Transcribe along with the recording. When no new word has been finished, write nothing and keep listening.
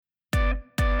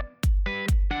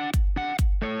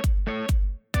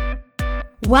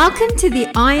Welcome to the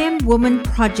I Am Woman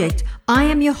Project. I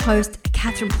am your host,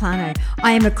 Catherine Plano.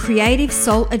 I am a creative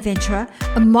soul adventurer,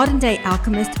 a modern day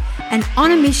alchemist, and on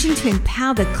a mission to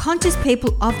empower the conscious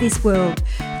people of this world,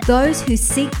 those who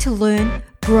seek to learn,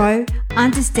 grow,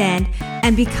 understand,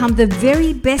 and become the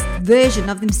very best version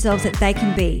of themselves that they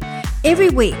can be.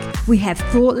 Every week, we have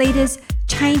thought leaders,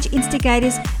 change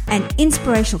instigators, and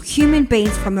inspirational human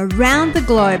beings from around the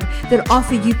globe that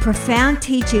offer you profound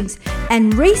teachings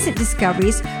and recent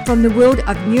discoveries from the world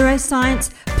of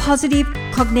neuroscience, positive,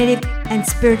 cognitive, and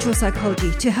spiritual psychology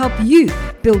to help you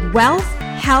build wealth,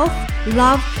 health,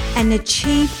 love, and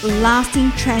achieve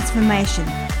lasting transformation.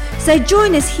 So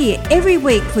join us here every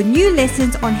week for new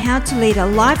lessons on how to lead a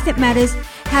life that matters,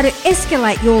 how to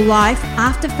escalate your life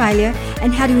after failure,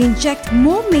 and how to inject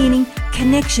more meaning,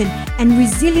 connection, and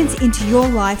resilience into your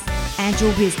life and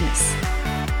your business.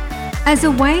 As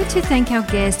a way to thank our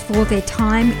guests for their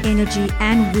time, energy,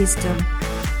 and wisdom,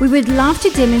 we would love to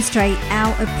demonstrate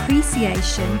our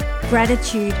appreciation,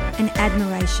 gratitude, and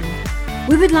admiration.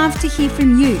 We would love to hear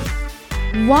from you.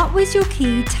 What was your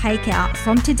key takeout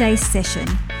from today's session?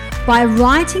 By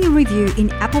writing a review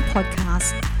in Apple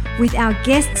Podcasts with our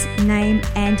guest's name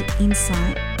and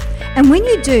insight. And when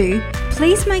you do,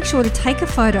 please make sure to take a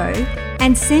photo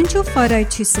and send your photo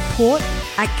to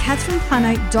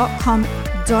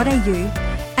support@catherineplano.com.au,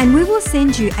 and we will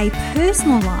send you a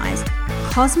personalized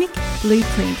cosmic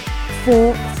blueprint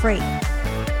for free.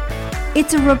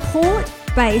 It's a report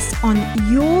based on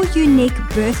your unique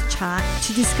birth chart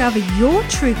to discover your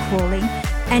true calling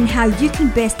and how you can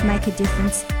best make a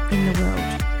difference in the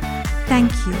world.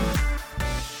 Thank you.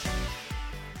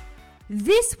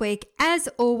 This week, as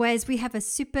always, we have a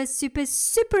super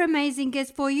amazing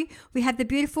guest for you. We have the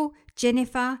beautiful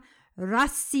Jennifer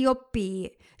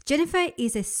Racioppi. Jennifer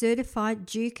is a certified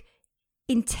Duke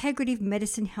integrative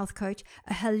medicine health coach,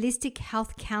 a holistic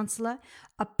health counselor,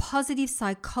 a positive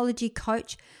psychology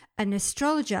coach, an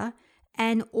astrologer,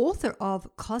 and author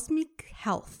of Cosmic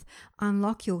Health,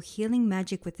 Unlock Your Healing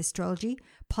Magic with Astrology,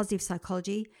 Positive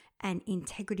Psychology, and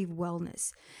Integrative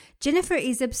Wellness. Jennifer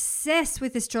is obsessed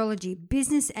with astrology,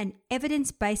 business, and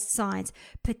evidence-based science,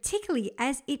 particularly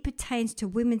as it pertains to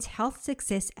women's health,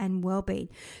 success, and well-being.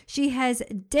 She has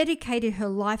dedicated her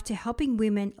life to helping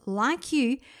women like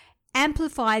you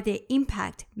amplify their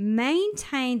impact,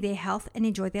 maintain their health, and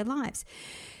enjoy their lives.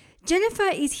 Jennifer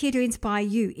is here to inspire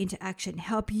you into action,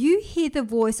 help you hear the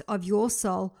voice of your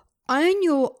soul, own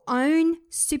your own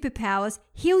superpowers,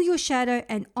 heal your shadow,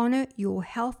 and honor your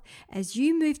health as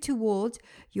you move towards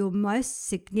your most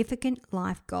significant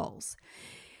life goals.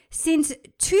 Since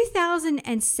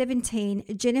 2017,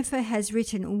 Jennifer has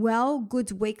written Well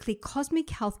Good's weekly Cosmic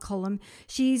Health column.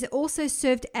 She's also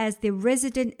served as the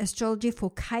resident astrologer for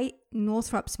Kate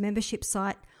Northrup's membership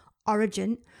site,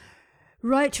 Origin,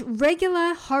 wrote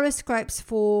regular horoscopes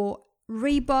for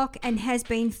Reebok, and has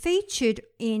been featured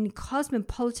in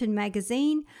Cosmopolitan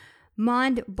magazine,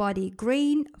 Mind Body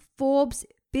Green, Forbes,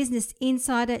 Business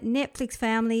Insider, Netflix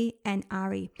Family, and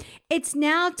Ari. It's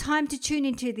now time to tune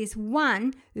into this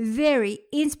one very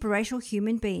inspirational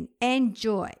human being.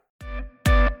 Enjoy.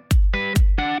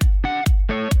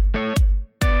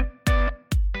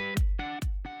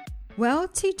 Well,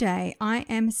 today I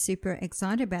am super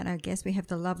excited about our guest. We have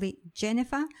the lovely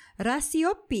Jennifer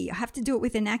Racioppi. I have to do it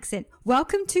with an accent.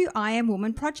 Welcome to I Am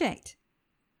Woman Project.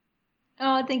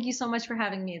 Oh, thank you so much for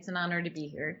having me. It's an honor to be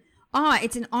here.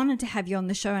 It's an honor to have you on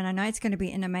the show, and I know it's going to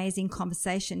be an amazing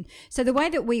conversation. So the way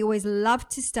that we always love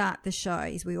to start the show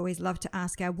is we always love to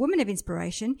ask our woman of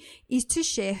inspiration is to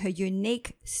share her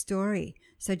unique story.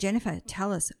 So Jennifer,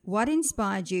 tell us, what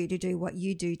inspired you to do what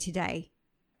you do today?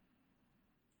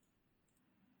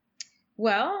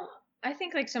 Well, I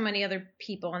think like so many other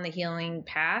people on the healing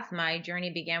path, my journey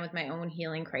began with my own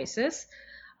healing crisis,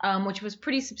 which was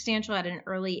pretty substantial at an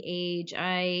early age.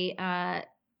 I,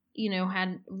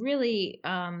 had really,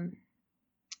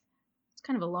 it's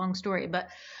kind of a long story, but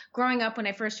growing up when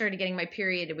I first started getting my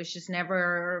period, it was just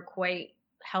never quite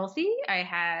healthy. I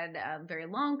had very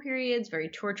long periods, very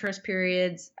torturous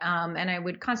periods, and I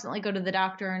would constantly go to the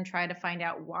doctor and try to find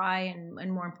out why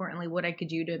and more importantly, what I could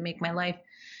do to make my life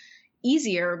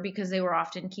easier, because they were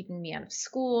often keeping me out of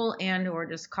school and or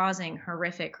just causing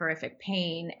horrific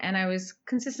pain. And I was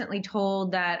consistently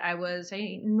told that I was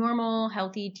a normal,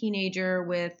 healthy teenager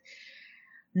with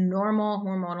normal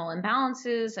hormonal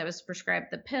imbalances. I was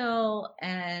prescribed the pill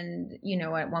and,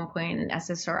 at one point an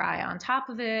SSRI on top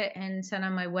of it and sent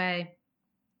on my way.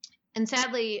 And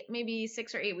sadly, maybe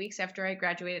 6 or 8 weeks after I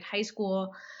graduated high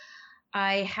school,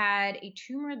 I had a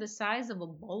tumor the size of a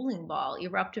bowling ball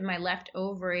erupt in my left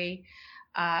ovary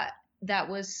that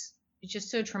was just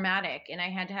so traumatic, and I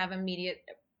had to have immediate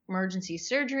emergency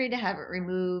surgery to have it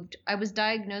removed. I was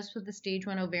diagnosed with the stage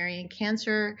 1 ovarian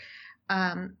cancer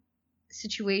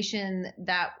situation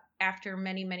that, after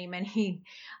many, many, many,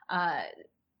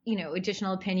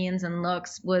 additional opinions and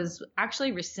looks, was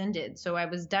actually rescinded. So I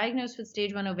was diagnosed with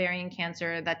stage 1 ovarian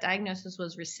cancer. That diagnosis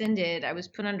was rescinded. I was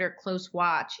put under close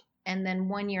watch. And then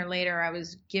 1 year later, I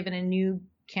was given a new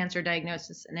cancer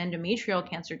diagnosis, an endometrial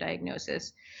cancer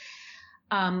diagnosis,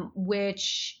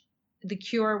 which the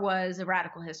cure was a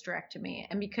radical hysterectomy.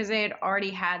 And because I had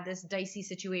already had this dicey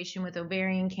situation with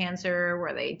ovarian cancer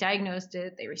where they diagnosed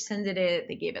it, they rescinded it,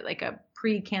 they gave it like a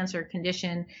pre-cancer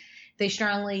condition, they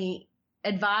strongly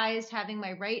advised having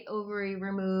my right ovary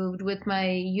removed with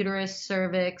my uterus,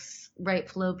 cervix, right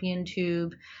fallopian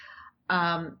tube.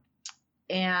 So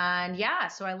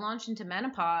I launched into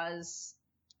menopause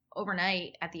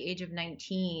overnight at the age of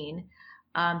 19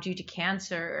 due to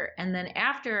cancer. And then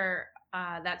after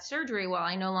that surgery, while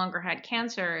I no longer had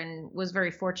cancer and was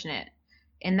very fortunate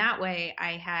in that way,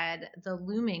 I had the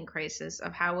looming crisis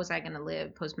of how was I going to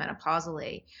live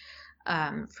postmenopausally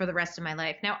for the rest of my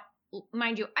life. Now,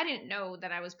 mind you, I didn't know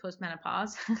that I was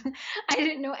postmenopause. I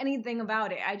didn't know anything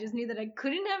about it. I just knew that I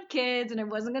couldn't have kids and I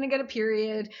wasn't going to get a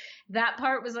period. That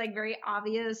part was like very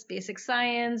obvious, basic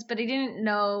science, but I didn't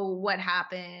know what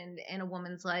happened in a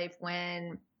woman's life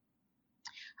when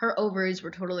her ovaries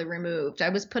were totally removed. I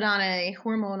was put on a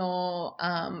hormonal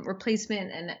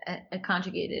replacement and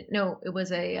it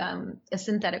was a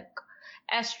synthetic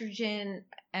estrogen,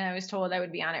 and I was told I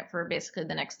would be on it for basically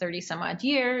the next 30 some odd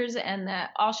years, and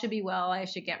that all should be well. I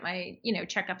should get my,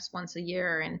 checkups once a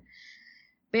year, and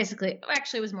basically,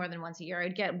 actually it was more than once a year.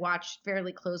 I'd get watched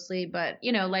fairly closely, but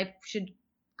life should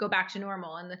go back to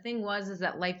normal. And the thing is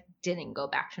that life didn't go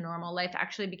back to normal. Life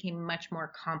actually became much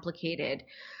more complicated.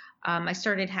 I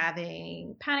started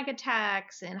having panic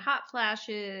attacks and hot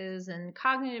flashes and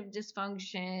cognitive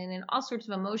dysfunction and all sorts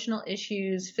of emotional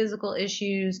issues, physical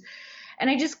issues. And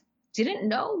I just didn't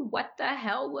know what the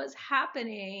hell was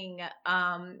happening.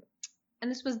 And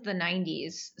this was the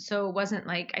 90s. So it wasn't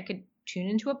like I could tune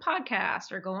into a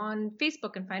podcast or go on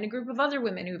Facebook and find a group of other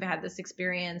women who've had this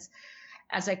experience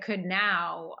as I could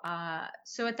now.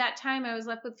 So at that time, I was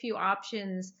left with few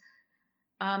options.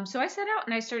 So I set out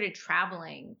and I started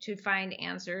traveling to find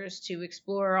answers, to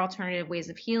explore alternative ways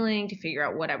of healing, to figure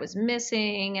out what I was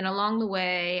missing. And along the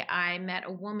way, I met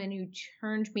a woman who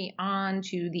turned me on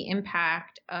to the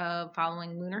impact of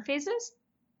following lunar phases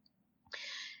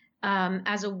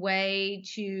as a way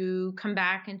to come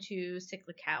back into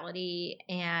cyclicality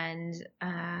and,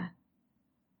 I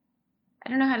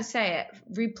don't know how to say it,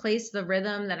 replace the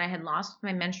rhythm that I had lost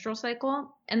with my menstrual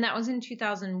cycle. And that was in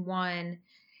 2001.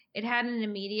 It had an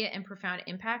immediate and profound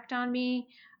impact on me,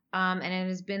 and it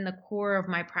has been the core of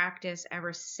my practice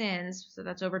ever since. So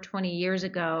that's over 20 years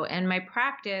ago. And my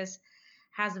practice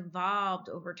has evolved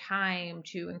over time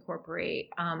to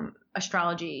incorporate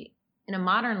astrology in a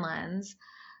modern lens.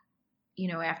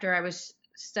 After I was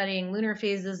studying lunar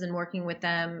phases and working with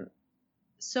them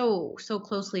so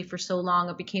closely for so long,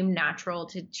 it became natural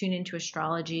to tune into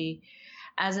astrology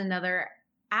as another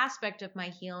aspect of my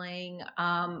healing.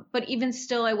 But even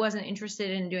still, I wasn't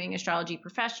interested in doing astrology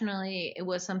professionally. It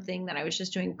was something that I was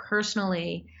just doing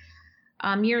personally.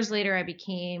 Years later, I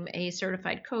became a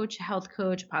certified coach, a health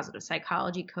coach, a positive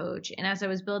psychology coach. And as I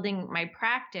was building my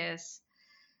practice,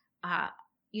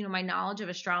 my knowledge of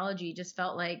astrology just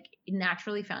felt like it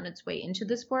naturally found its way into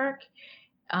this work.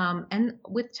 And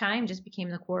with time, just became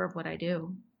the core of what I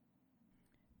do.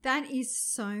 That is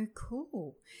so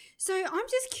cool. So I'm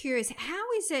just curious,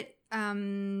 how is it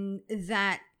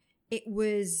that it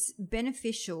was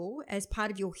beneficial as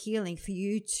part of your healing for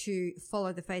you to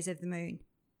follow the phase of the moon?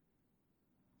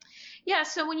 Yeah,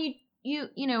 so when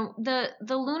the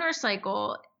lunar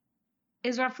cycle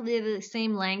is roughly the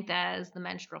same length as the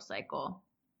menstrual cycle.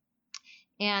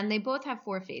 And they both have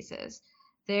 4 phases.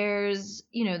 There's,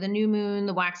 the new moon,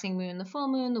 the waxing moon, the full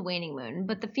moon, the waning moon.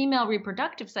 But the female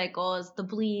reproductive cycle is the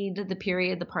bleed, the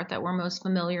period, the part that we're most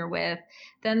familiar with.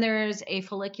 Then there's a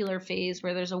follicular phase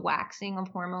where there's a waxing of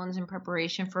hormones in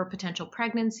preparation for a potential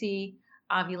pregnancy,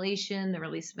 ovulation, the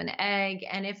release of an egg.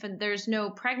 And if there's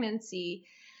no pregnancy,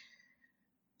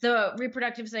 the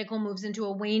reproductive cycle moves into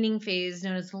a waning phase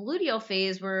known as the luteal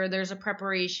phase, where there's a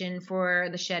preparation for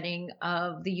the shedding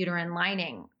of the uterine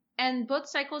lining. And both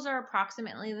cycles are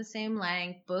approximately the same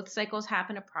length. Both cycles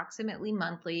happen approximately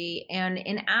monthly. And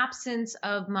in absence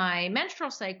of my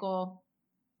menstrual cycle,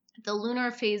 the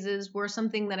lunar phases were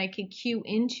something that I could cue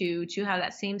into to have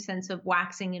that same sense of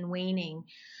waxing and waning.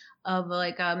 of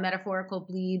like a metaphorical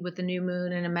bleed with the new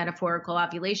moon and a metaphorical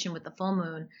ovulation with the full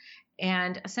moon.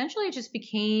 And essentially it just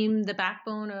became the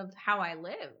backbone of how I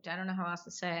lived. I don't know how else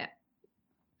to say it.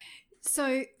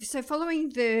 So following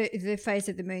the phase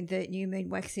of the moon, the new moon,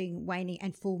 waxing, waning,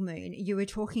 and full moon, you were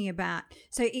talking about.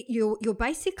 So you're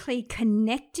basically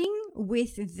connecting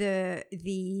with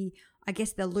the I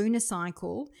guess the lunar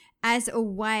cycle as a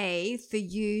way for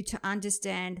you to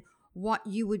understand what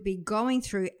you would be going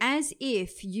through, as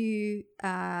if you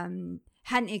hadn't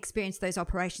experienced those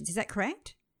operations. Is that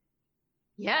correct?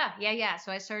 Yeah.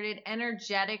 So I started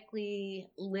energetically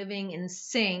living in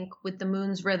sync with the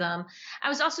moon's rhythm. I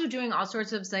was also doing all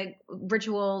sorts of like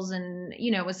rituals and,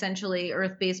 essentially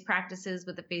earth-based practices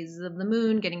with the phases of the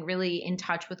moon, getting really in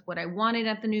touch with what I wanted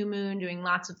at the new moon, doing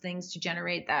lots of things to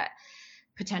generate that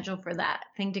potential for that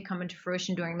thing to come into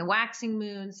fruition during the waxing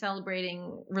moon,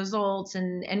 celebrating results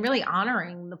and really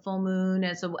honoring the full moon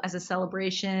as a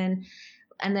celebration.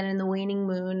 And then in the waning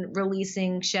moon,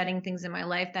 releasing, shedding things in my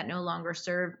life that no longer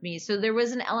served me. So there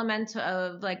was an element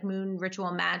of like moon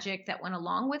ritual magic that went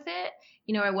along with it.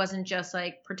 I wasn't just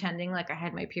like pretending like I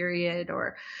had my period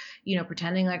or,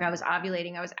 pretending like I was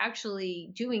ovulating. I was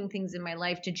actually doing things in my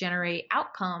life to generate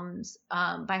outcomes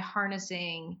by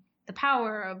harnessing the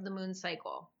power of the moon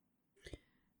cycle.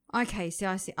 Okay,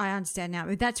 so I understand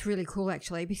now. That's really cool,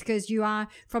 actually, because you are,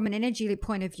 from an energy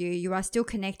point of view, you are still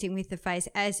connecting with the phase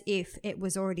as if it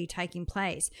was already taking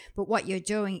place. But what you're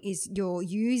doing is you're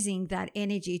using that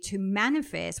energy to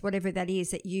manifest whatever that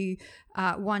is that you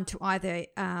want to either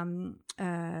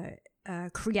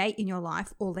create in your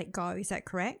life or let go. Is that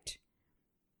correct?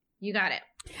 You got it.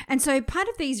 And so part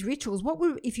of these rituals, what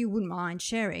would, if you wouldn't mind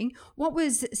sharing, what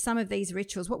was some of these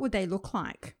rituals? What would they look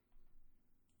like?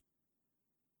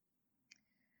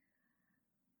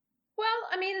 Well,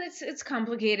 I mean, it's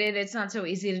complicated. It's not so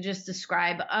easy to just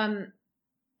describe. I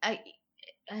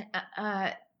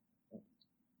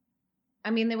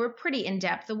mean, they were pretty in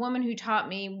depth. The woman who taught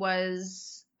me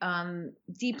was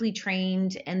deeply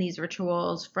trained in these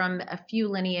rituals from a few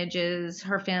lineages.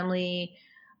 Her family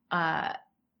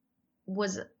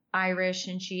was Irish,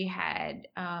 and she had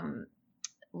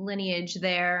lineage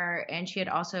there, and she had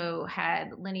also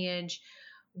had lineage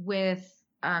with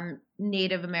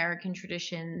Native American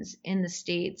traditions in the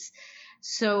States.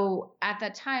 So at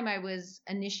that time, I was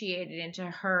initiated into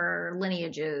her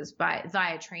lineages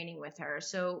via training with her.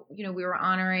 So, we were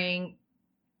honoring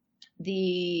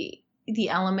the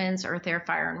elements, earth, air,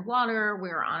 fire, and water. We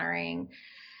were honoring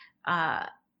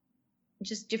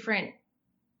just different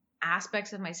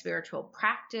aspects of my spiritual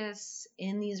practice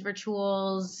in these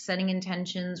rituals, setting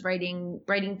intentions,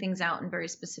 writing things out in very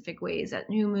specific ways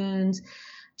at new moons,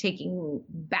 taking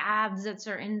baths at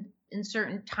certain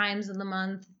times of the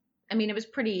month. I mean, it was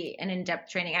pretty an in-depth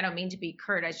training. I don't mean to be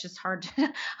curt. It's just hard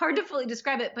to fully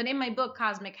describe it. But in my book,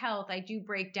 Cosmic Health, I do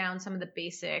break down some of the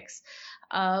basics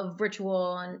of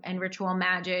ritual and ritual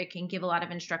magic and give a lot of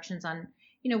instructions on,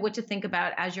 what to think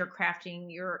about as you're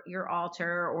crafting your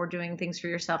altar or doing things for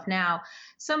yourself now.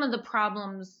 Some of the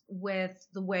problems with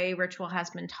the way ritual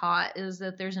has been taught is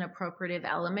that there's an appropriative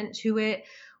element to it,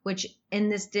 which in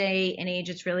this day and age,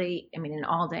 it's really, I mean, in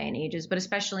all day and ages, but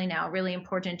especially now, really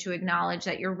important to acknowledge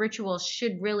that your rituals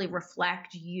should really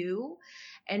reflect you,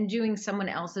 and doing someone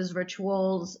else's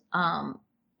rituals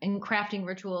and crafting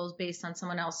rituals based on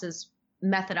someone else's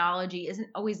methodology isn't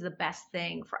always the best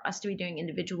thing for us to be doing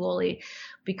individually,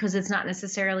 because it's not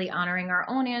necessarily honoring our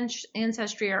own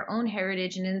ancestry, our own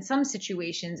heritage. And in some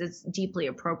situations, it's deeply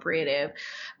appropriative,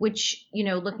 which,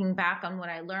 looking back on what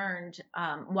I learned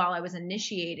while I was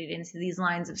initiated into these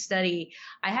lines of study,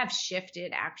 I have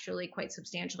shifted actually quite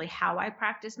substantially how I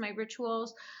practice my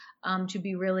rituals to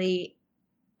be really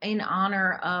in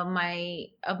honor of my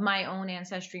own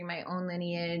ancestry, my own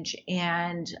lineage,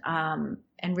 and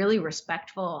really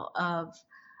respectful of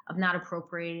not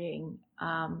appropriating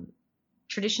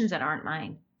traditions that aren't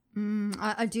mine.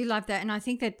 I do love that. And I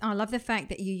think that I love the fact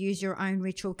that you use your own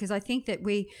ritual, because I think that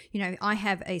I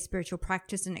have a spiritual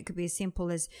practice, and it could be as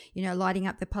simple as, lighting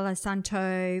up the Palo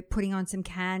Santo, putting on some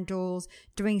candles,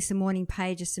 doing some morning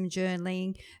pages, some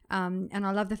journaling. And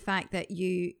I love the fact that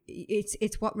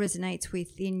it's what resonates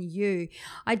within you.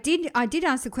 I did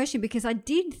ask the question because I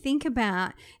did think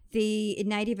about the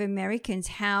Native Americans,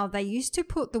 how they used to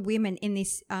put the women in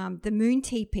this, the moon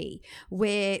teepee,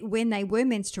 where when they were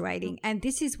menstruating, and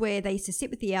this is where they used to sit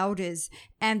with the elders,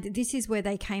 and this is where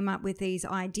they came up with these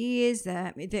ideas,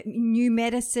 the new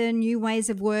medicine, new ways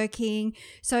of working.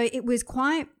 So it was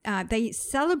quite, they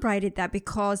celebrated that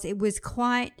because it was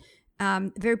quite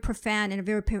very profound and a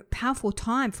very powerful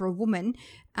time for a woman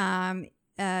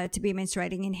to be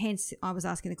menstruating, and hence I was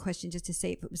asking the question just to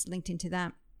see if it was linked into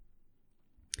that.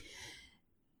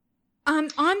 I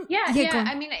mean,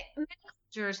 many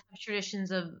cultures have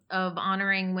traditions of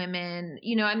honoring women.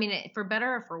 I mean, for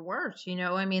better or for worse.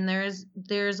 I mean,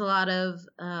 there's a lot of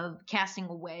casting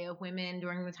away of women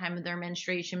during the time of their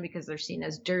menstruation because they're seen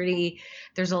as dirty.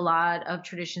 There's a lot of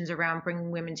traditions around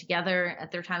bringing women together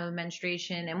at their time of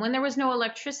menstruation. And when there was no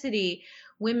electricity,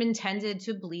 women tended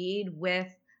to bleed with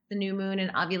the new moon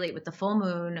and ovulate with the full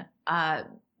moon.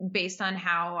 Based on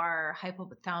how our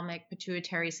hypothalamic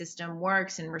pituitary system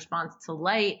works in response to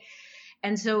light.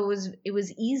 And so it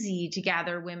was easy to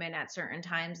gather women at certain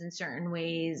times in certain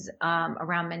ways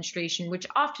around menstruation, which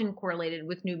often correlated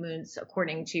with new moons,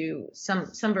 according to some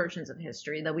versions of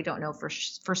history that we don't know for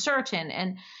certain.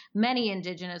 And many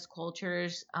indigenous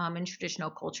cultures and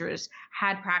traditional cultures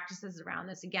had practices around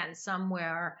this. Again, some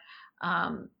were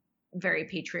very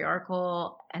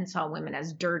patriarchal and saw women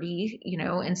as dirty,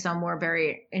 and some were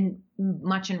very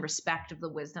much in respect of the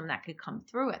wisdom that could come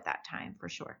through at that time, for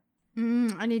sure.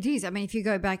 And it is. I mean, if you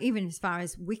go back even as far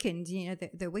as Wiccans,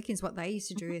 the Wiccans, what they used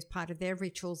to do as part of their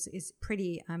rituals is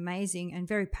pretty amazing and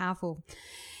very powerful.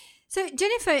 So,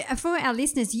 Jennifer, for our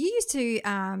listeners, you used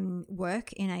to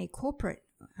work in a corporate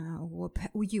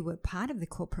you were part of the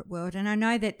corporate world. And I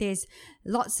know that there's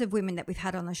lots of women that we've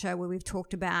had on the show where we've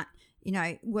talked about,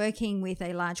 working with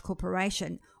a large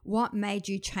corporation. What made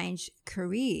you change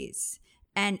careers?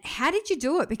 And how did you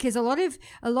do it? Because there's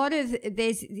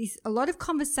a lot of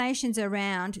conversations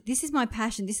around, this is my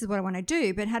passion, this is what I want to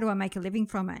do, but how do I make a living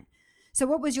from it? So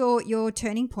what was your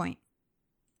turning point?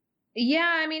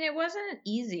 Yeah, I mean, it wasn't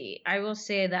easy. I will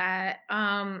say that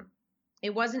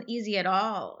it wasn't easy at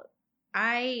all.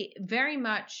 I very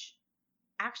much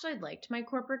actually liked my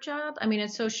corporate job. I mean,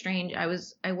 it's so strange.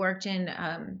 I worked in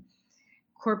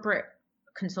corporate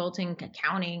consulting,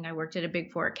 accounting. I worked at a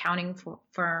Big Four accounting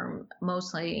firm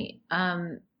mostly.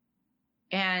 And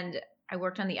I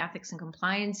worked on the ethics and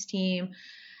compliance team.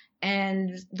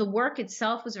 And the work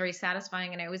itself was very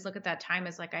satisfying. And I always look at that time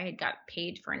as like I had got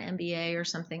paid for an MBA or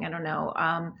something. I don't know.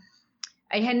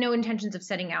 I had no intentions of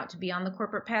setting out to be on the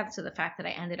corporate path. So the fact that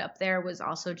I ended up there was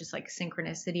also just like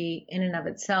synchronicity in and of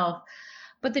itself.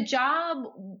 But the job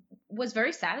was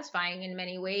very satisfying in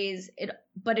many ways.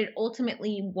 But it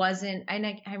ultimately wasn't.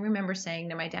 And I remember saying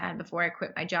to my dad before I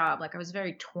quit my job, like I was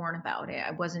very torn about it.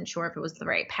 I wasn't sure if it was the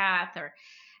right path or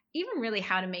even really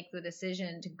how to make the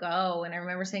decision to go. And I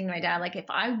remember saying to my dad, like, if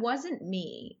I wasn't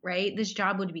me, right, this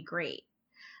job would be great.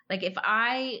 Like if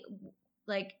I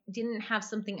didn't have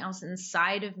something else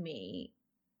inside of me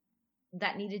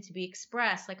that needed to be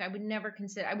expressed, like I would never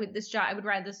consider, I would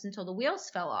ride this until the wheels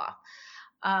fell off.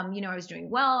 I was doing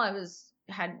well.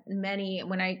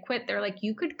 When I quit, they're like,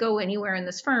 you could go anywhere in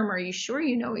this firm. Are you sure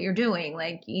you know what you're doing?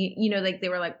 Like, like they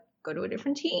were like, go to a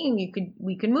different team.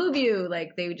 We could move you.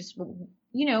 Like they just,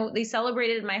 they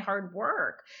celebrated my hard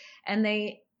work and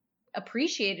they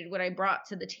appreciated what I brought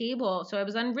to the table. So I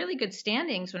was on really good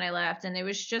standings when I left. And it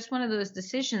was just one of those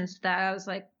decisions that I was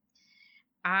like,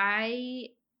 I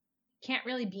can't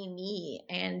really be me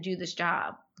and do this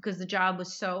job because the job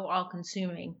was so all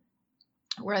consuming,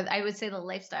 where I would say the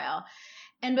lifestyle.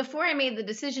 And before I made the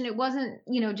decision, it wasn't,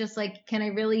 just like, can I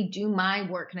really do my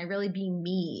work? Can I really be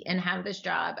me and have this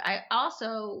job? I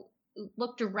also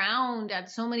looked around at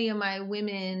so many of my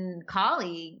women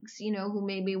colleagues, who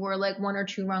maybe were like one or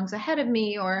two rungs ahead of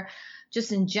me or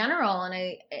just in general.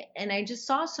 And I just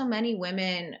saw so many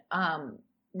women,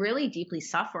 really deeply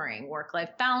suffering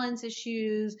work-life balance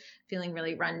issues, feeling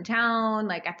really run down.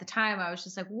 Like at the time I was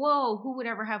just like, whoa, who would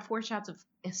ever have 4 shots of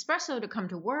espresso to come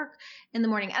to work in the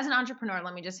morning? As an entrepreneur,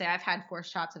 let me just say I've had 4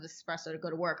 shots of espresso to go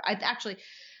to work.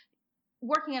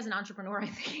 Working as an entrepreneur, I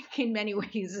think in many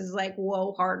ways is like,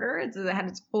 whoa, harder. It had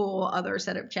its whole other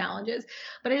set of challenges.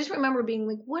 But I just remember being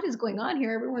like, what is going on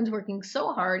here? Everyone's working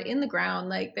so hard in the ground.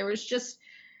 Like it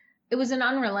was an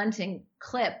unrelenting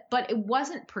clip, but it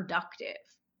wasn't productive.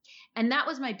 And that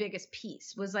was my biggest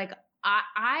piece was like,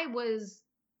 I was,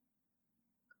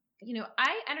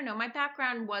 I don't know, my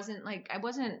background wasn't like, I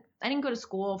didn't go to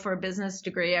school for a business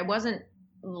degree. I wasn't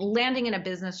landing in a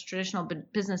traditional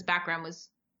business background was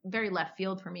very left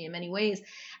field for me in many ways.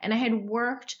 And I had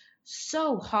worked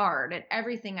so hard at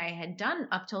everything I had done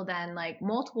up till then, like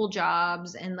multiple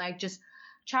jobs and like just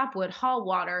chop wood, haul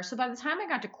water. So by the time I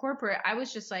got to corporate, I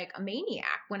was just like a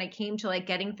maniac when it came to like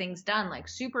getting things done, like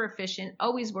super efficient,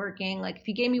 always working. Like if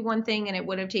you gave me one thing and it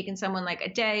would have taken someone like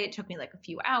a day, it took me like a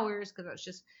few hours because I was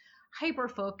just hyper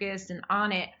focused and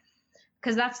on it.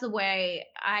 Because that's the way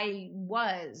I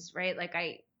was, right? Like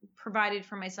I provided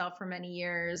for myself for many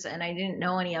years and I didn't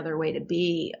know any other way to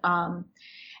be. And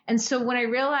And so when I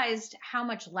realized how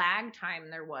much lag time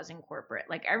there was in corporate,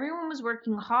 like everyone was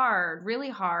working hard, really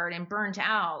hard and burnt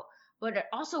out, but it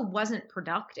also wasn't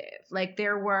productive. Like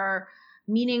there were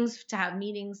meetings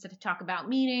to talk about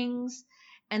meetings.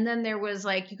 And then there was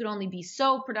like, you could only be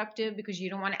so productive because you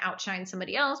don't want to outshine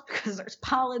somebody else because there's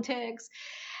politics.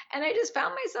 And I just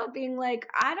found myself being like,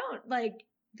 I don't like,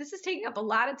 this is taking up a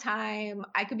lot of time.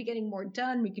 I could be getting more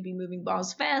done. We could be moving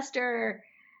balls faster.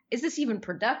 Is this even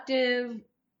productive?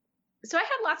 So I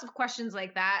had lots of questions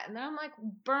like that. And then I'm like,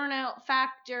 burnout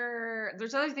factor.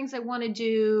 There's other things I want to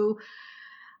do.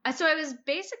 So I was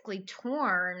basically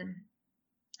torn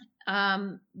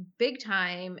big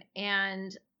time.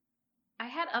 And I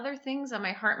had other things on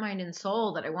my heart, mind, and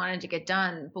soul that I wanted to get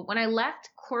done. But when I left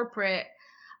corporate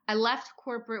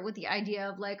with the idea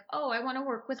of like, oh, I want to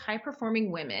work with high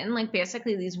performing women, like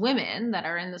basically these women that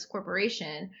are in this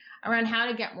corporation, around how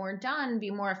to get more done,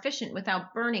 be more efficient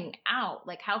without burning out.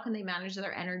 Like, how can they manage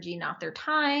their energy, not their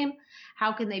time?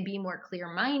 How can they be more clear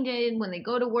minded when they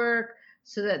go to work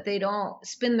so that they don't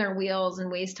spin their wheels and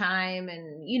waste time?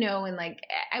 And, and like,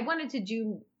 I wanted to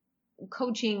do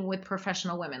coaching with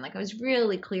professional women. Like I was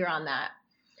really clear on that.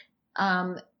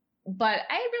 But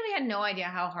I really had no idea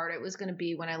how hard it was going to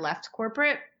be when I left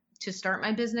corporate to start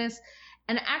my business.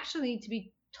 And actually, to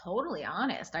be totally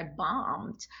honest, I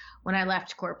bombed when I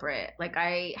left corporate. Like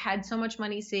I had so much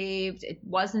money saved. It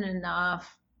wasn't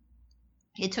enough.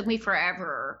 It took me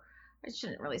forever. I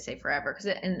shouldn't really say forever because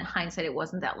in hindsight, it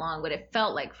wasn't that long, but it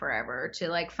felt like forever to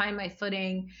like find my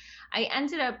footing. I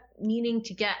ended up needing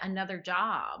to get another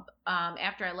job.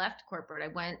 After I left corporate,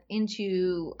 I went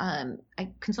into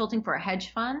consulting for a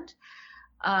hedge fund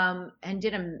and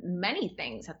did many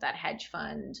things at that hedge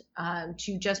fund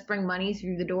to just bring money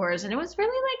through the doors. And it was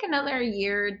really like another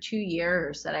year, 2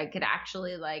 years that I could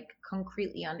actually like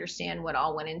concretely understand what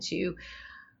all went into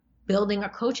building a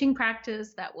coaching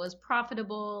practice that was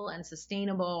profitable and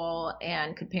sustainable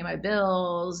and could pay my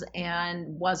bills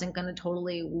and wasn't going to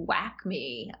totally whack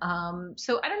me.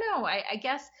 So I don't know. I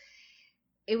guess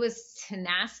it was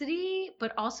tenacity,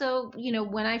 but also,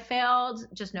 when I failed,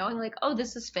 just knowing like, oh,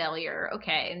 this is failure.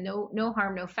 Okay. No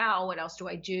harm, no foul. What else do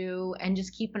I do? And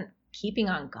just keeping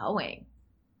on going.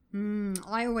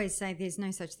 I always say there's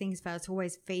no such thing as fail. It's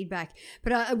always feedback.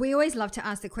 But we always love to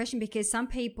ask the question because some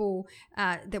people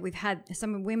that we've had,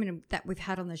 some women that we've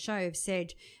had on the show have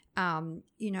said,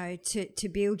 to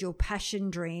build your passion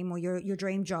dream or your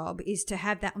dream job is to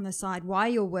have that on the side while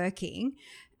you're working,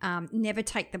 never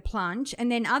take the plunge. And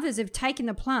then others have taken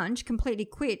the plunge, completely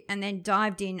quit, and then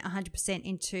dived in 100%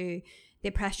 into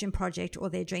their passion project or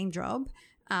their dream job.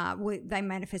 They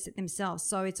manifest it themselves.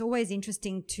 So it's always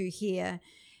interesting to hear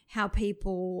how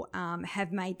people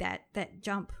have made that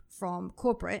jump from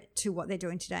corporate to what they're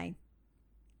doing today.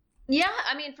 Yeah,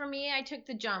 I mean, for me, I took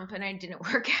the jump and I didn't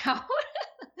work out.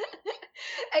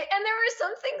 And there were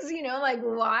some things, like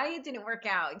why it didn't work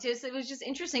out. It was just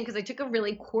interesting because I took a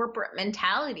really corporate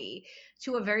mentality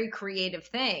to a very creative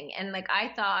thing. And like,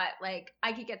 I thought like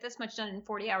I could get this much done in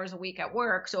 40 hours a week at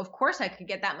work. So of course I could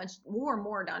get that much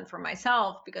more done for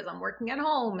myself because I'm working at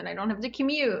home and I don't have to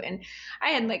commute. And I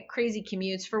had like crazy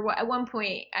commutes at one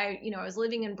point, I was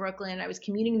living in Brooklyn. I was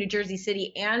commuting to Jersey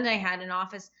City and I had an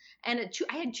office and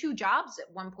I had 2 jobs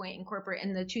at one point in corporate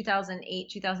in the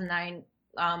 2008, 2009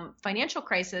 financial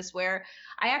crisis, where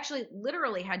I actually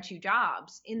literally had 2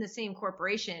 jobs in the same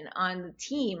corporation on the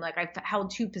team. Like I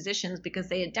held 2 positions because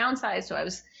they had downsized. So I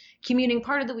was commuting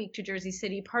part of the week to Jersey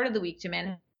City, part of the week to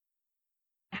Manhattan.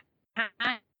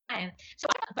 So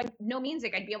by no means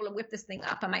like I'd be able to whip this thing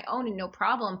up on my own and no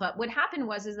problem. But what happened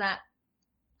is that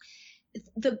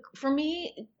for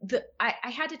me, I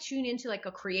had to tune into like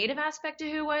a creative aspect of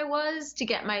who I was to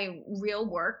get my real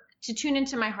work, to tune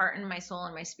into my heart and my soul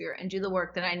and my spirit and do the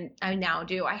work that I now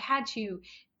do. I had to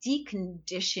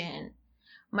decondition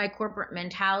my corporate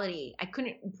mentality. I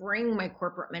couldn't bring my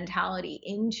corporate mentality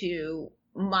into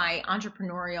my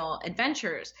entrepreneurial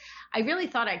adventures. I really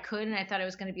thought I could, and I thought it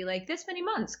was going to be like this many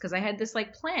months because I had this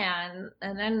like plan,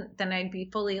 and then I'd be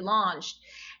fully launched.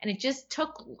 And it just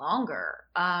took longer.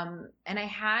 And I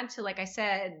had to, like I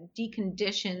said,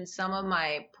 decondition some of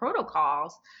my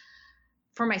protocols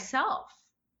for myself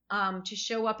to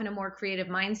show up in a more creative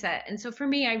mindset. And so for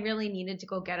me, I really needed to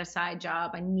go get a side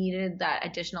job. I needed that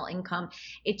additional income.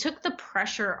 It took the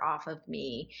pressure off of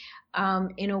me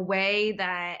in a way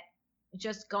that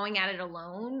just going at it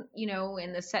alone,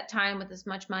 in the set time with this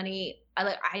much money,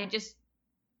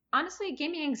 honestly, it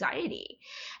gave me anxiety.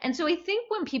 And so I think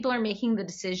when people are making the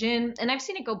decision, and I've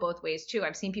seen it go both ways too.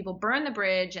 I've seen people burn the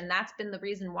bridge, and that's been the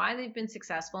reason why they've been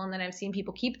successful. And then I've seen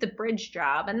people keep the bridge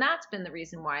job, and that's been the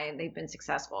reason why they've been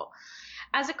successful.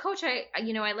 As a coach, I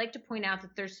like to point out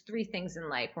that there's three things in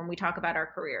life when we talk about our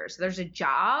careers. There's a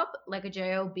job, like a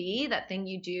job, that thing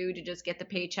you do to just get the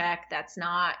paycheck. That's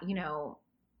not,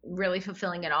 really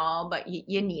fulfilling at all, but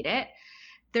you need it.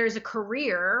 There's a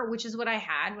career, which is what I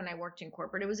had when I worked in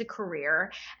corporate. It was a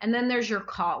career. And then there's your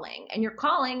calling. And your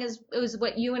calling is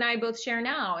what you and I both share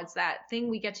now. It's that thing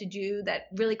we get to do that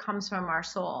really comes from our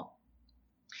soul.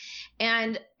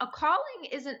 And a calling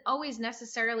isn't always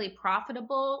necessarily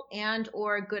profitable and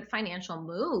or a good financial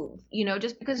move.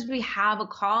 Just because we have a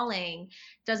calling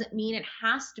doesn't mean it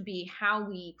has to be how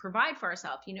we provide for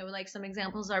ourselves. Like some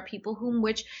examples are people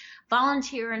which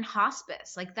volunteer in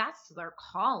hospice. Like that's their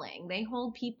calling. They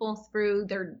hold people through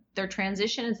their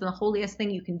transition into the holiest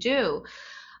thing you can do.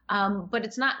 But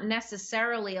it's not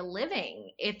necessarily a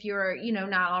living if you're,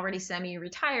 not already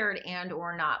semi-retired and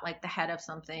or not like the head of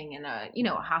something in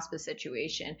a hospice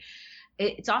situation.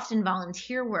 It's often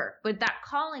volunteer work, but that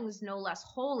calling is no less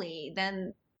holy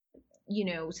than,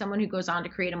 someone who goes on to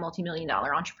create a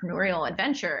multi-million-dollar entrepreneurial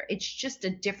adventure. It's just a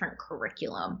different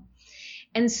curriculum.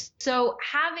 And so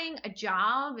having a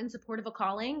job in support of a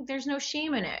calling, there's no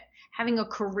shame in it. Having a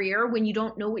career when you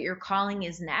don't know what your calling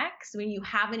is next, when you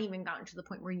haven't even gotten to the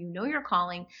point where you know your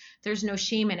calling, there's no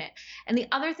shame in it. And the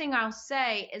other thing I'll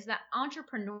say is that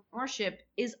entrepreneurship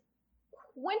is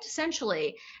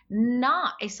quintessentially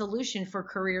not a solution for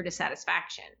career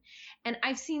dissatisfaction. And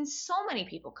I've seen so many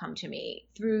people come to me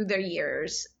through their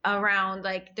years around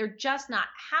like they're just not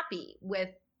happy with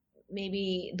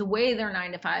maybe the way their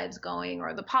 9-to-5 is going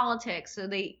or the politics. So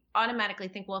they automatically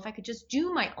think, well, if I could just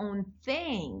do my own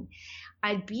thing,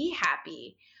 I'd be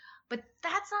happy. But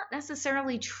that's not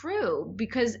necessarily true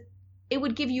because it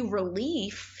would give you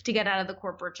relief to get out of the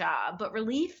corporate job, but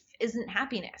relief isn't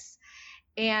happiness.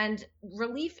 And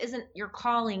relief isn't your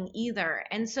calling either.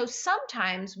 And so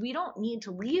sometimes we don't need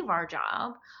to leave our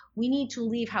job. We need to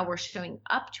leave how we're showing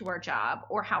up to our job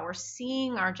or how we're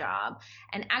seeing our job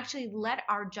and actually let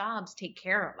our jobs take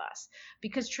care of us.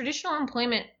 Because traditional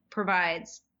employment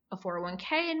provides a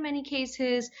 401k in many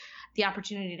cases, the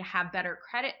opportunity to have better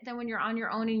credit than when you're on your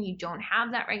own and you don't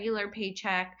have that regular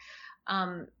paycheck,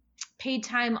 paid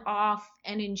time off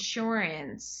and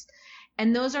insurance.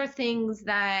 And those are things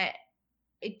that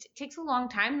it takes a long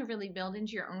time to really build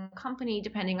into your own company,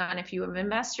 depending on if you have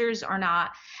investors or not.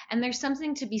 And there's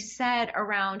something to be said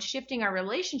around shifting our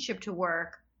relationship to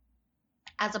work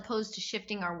as opposed to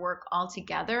shifting our work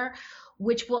altogether,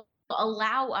 which will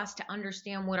allow us to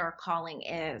understand what our calling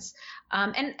is.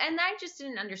 And I just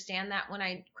didn't understand that when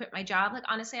I quit my job. Like,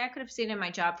 honestly, I could have stayed in my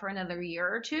job for another year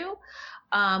or two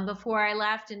before I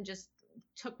left and just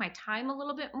took my time a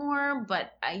little bit more,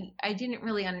 but I didn't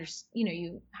really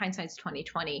understand, hindsight's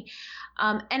 2020.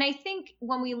 And I think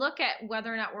when we look at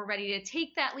whether or not we're ready to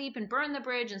take that leap and burn the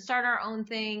bridge and start our own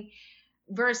thing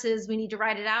versus we need to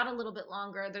ride it out a little bit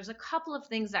longer, there's a couple of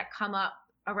things that come up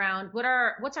around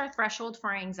what's our threshold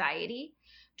for anxiety?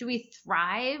 Do we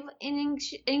thrive in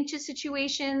anxious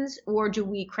situations or do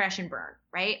we crash and burn,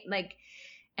 right?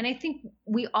 And I think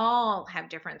we all have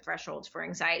different thresholds for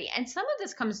anxiety. And some of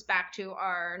this comes back to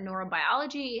our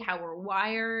neurobiology, how we're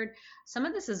wired. Some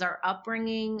of this is our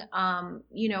upbringing. I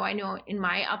know in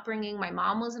my upbringing, my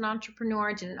mom was an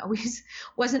entrepreneur,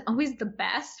 wasn't always the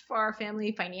best for our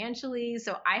family financially.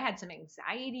 So I had some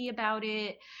anxiety about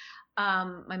it.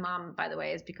 My mom, by the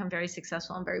way, has become very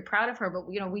successful. I'm very proud of her, but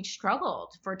we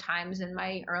struggled for times in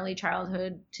my early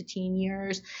childhood to teen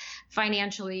years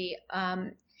financially.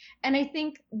 And I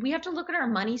think we have to look at our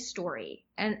money story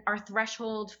and our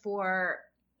threshold for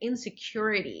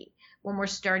insecurity when we're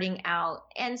starting out.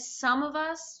 And some of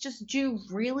us just do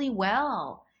really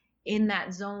well in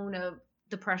that zone of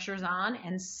the pressure's on,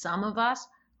 and some of us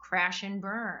crash and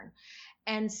burn.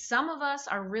 And some of us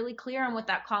are really clear on what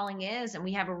that calling is, and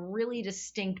we have a really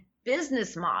distinct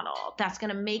business model that's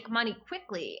going to make money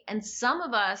quickly. And some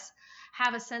of us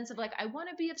have a sense of like, I want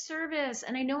to be of service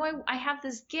and I know I have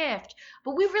this gift,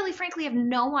 but we really frankly have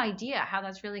no idea how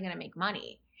that's really going to make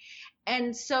money.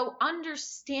 And so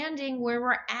understanding where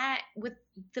we're at with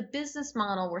the business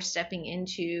model we're stepping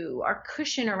into, our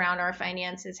cushion around our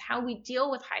finances, how we deal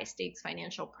with high stakes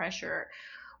financial pressure,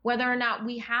 whether or not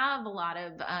we have a lot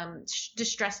of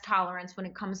distress tolerance when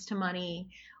it comes to money,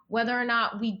 whether or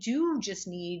not we do just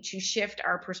need to shift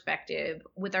our perspective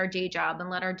with our day job and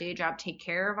let our day job take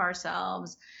care of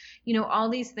ourselves. All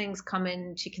these things come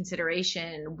into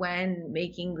consideration when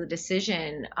making the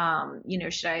decision.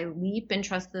 Should I leap and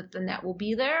trust that the net will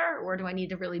be there, or do I need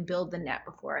to really build the net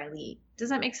before I leap? Does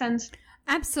that make sense?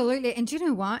 Absolutely. And do you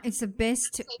know what? It's the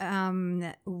best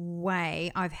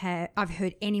way I've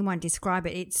heard anyone describe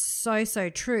it. It's so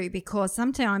true, because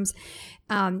sometimes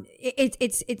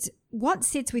it's what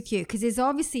sits with you, because there's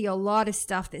obviously a lot of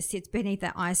stuff that sits beneath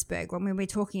that iceberg when we're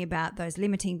talking about those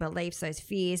limiting beliefs, those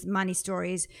fears, money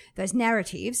stories, those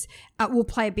narratives will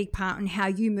play a big part in how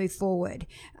you move forward.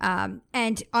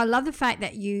 And I love the fact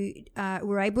that you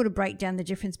were able to break down the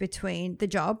difference between the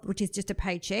job, which is just a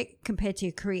paycheck, compared to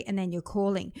your career, and then your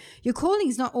calling. Your calling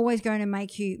is not always going to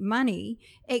make you money.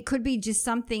 It could be just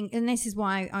something, and this is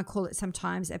why I call it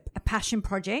sometimes a passion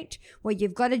project, where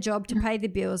you've got a job to pay the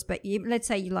bills, but let's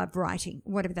say you love writing,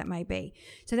 whatever that may be.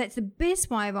 So that's the best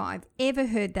way I've ever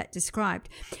heard that described.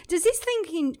 Does this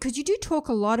thinking, because you do talk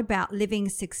a lot about living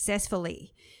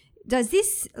successfully, does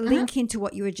this link into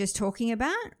what you were just talking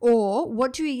about, or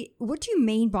what do you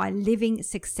mean by living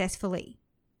successfully?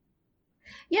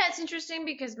 Yeah, it's interesting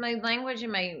because my language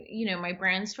and my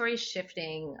brand story is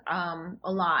shifting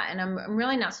a lot, and I'm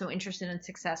really not so interested in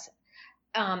success.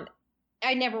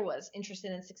 I never was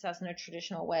interested in success in a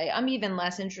traditional way. I'm even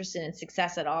less interested in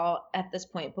success at all at this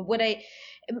point. But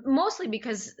mostly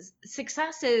because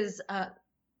success is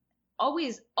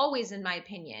always, in my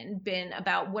opinion, been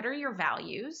about what are your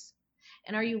values,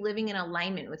 and are you living in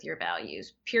alignment with your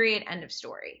values? Period. End of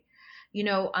story.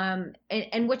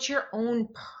 And what's your own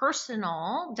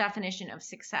personal definition of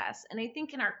success? And I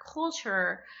think in our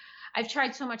culture, I've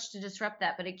tried so much to disrupt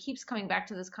that, but it keeps coming back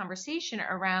to this conversation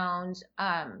around,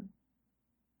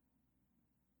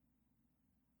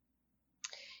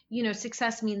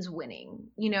 success means winning.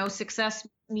 Success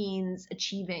means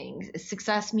achieving.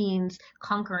 Success means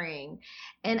conquering.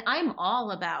 And I'm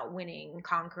all about winning,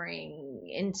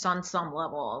 conquering on some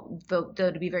level, though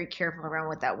to be very careful around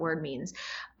what that word means.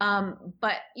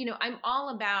 But I'm all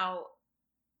about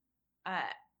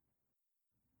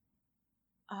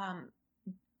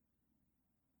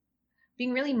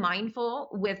being really mindful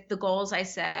with the goals I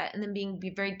set, and then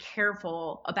be very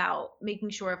careful about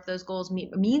making sure if those goals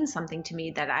mean something to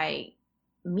me, that I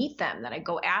meet them, that I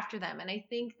go after them. And I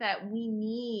think that we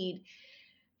need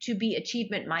to be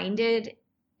achievement minded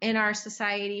in our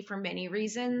society for many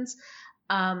reasons,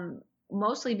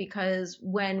 mostly because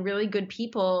when really good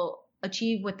people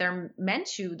achieve what they're meant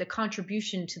to, the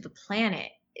contribution to the planet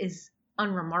is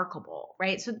unremarkable,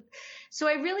 right? So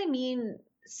I really mean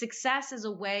success is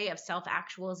a way of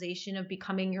self-actualization, of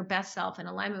becoming your best self in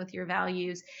alignment with your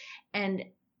values, and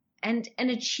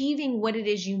achieving what it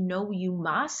is you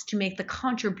must to make the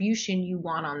contribution you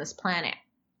want on this planet.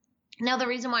 Now, the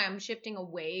reason why I'm shifting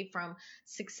away from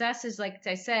success is, like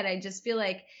I said, I just feel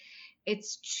like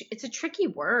it's a tricky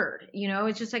word.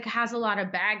 It's just like, it has a lot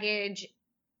of baggage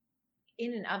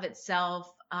in and of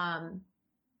itself. And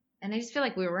I just feel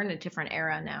like we're in a different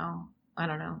era now. I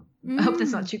don't know. I hope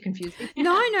that's not too confusing.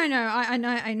 No. I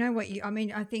know what I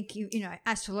mean, I think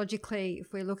astrologically,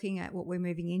 if we're looking at what we're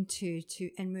moving into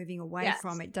and moving away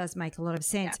from, it does make a lot of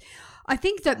sense. Yeah. I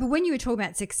think that when you were talking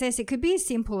about success, it could be as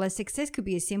simple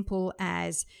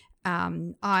as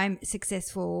I'm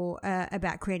successful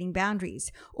about creating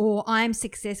boundaries, or I'm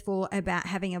successful about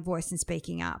having a voice and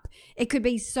speaking up. It could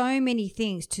be so many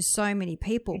things to so many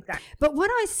people. Exactly. But what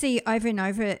I see over and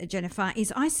over, Jennifer,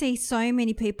 is I see so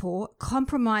many people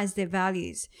compromise their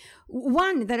values.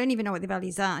 One, they don't even know what their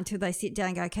values are until they sit down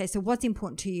and go, okay, so what's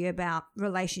important to you about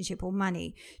relationship or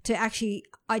money, to actually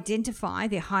identify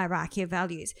their hierarchy of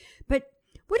values. But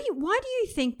why do you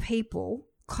think people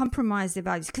compromise their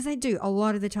values? Because they do a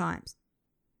lot of the times.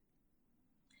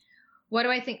 What do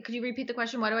I think? Could you repeat the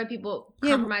question? Why do people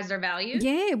compromise their values?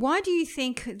 Yeah. Why do you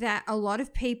think that a lot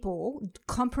of people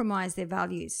compromise their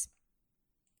values?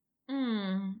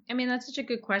 I mean, that's such a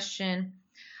good question.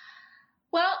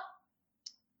 Well,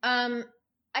 I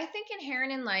think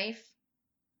inherent in life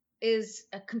is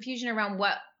a confusion around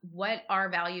what our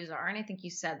values are. And I think you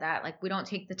said that, like, we don't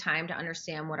take the time to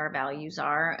understand what our values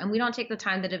are, and we don't take the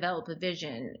time to develop a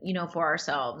vision, for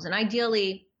ourselves. And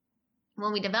ideally,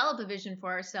 when we develop a vision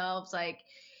for ourselves, like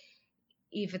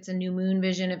if it's a new moon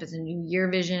vision, if it's a new year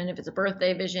vision, if it's a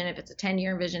birthday vision, if it's a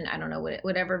 10-year vision, I don't know,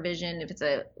 whatever vision, if it's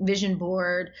a vision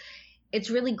board, it's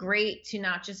really great to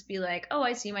not just be like, oh,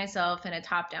 I see myself in a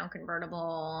top-down convertible,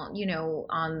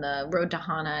 on the road to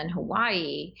Hana in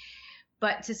Hawaii,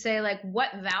 but to say, like, what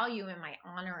value am I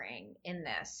honoring in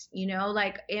this?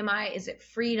 Like, is it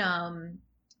freedom?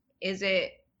 Is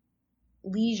it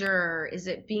leisure? Is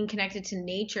it being connected to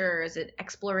nature? Is it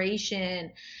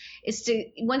exploration? Is to,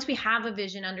 once we have a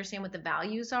vision, understand what the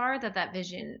values are that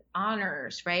vision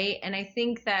honors, right? And I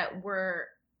think that we're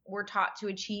taught to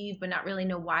achieve, but not really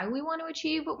know why we want to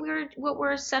achieve what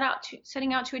we're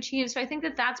setting out to achieve. So I think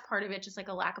that that's part of it, just like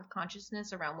a lack of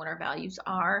consciousness around what our values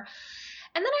are.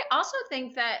 And then I also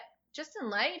think that just in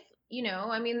life,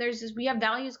 I mean, we have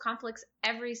values conflicts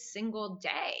every single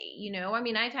day. I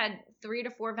mean, I've had 3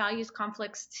 to 4 values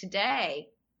conflicts today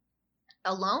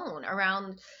alone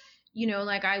around,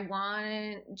 like I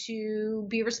want to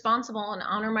be responsible and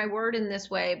honor my word in this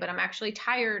way, but I'm actually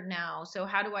tired now. So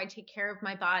how do I take care of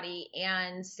my body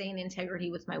and stay in integrity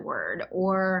with my word?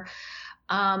 Or,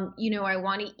 I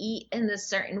want to eat in this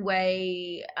certain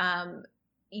way.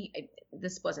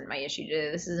 This wasn't my issue today.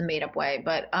 This is a made up way,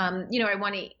 but, I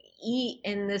want to eat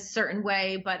in this certain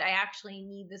way, but I actually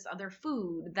need this other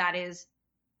food that is,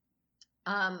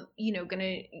 going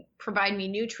to provide me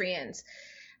nutrients.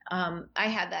 I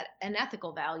had an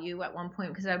ethical value at one point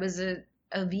because I was a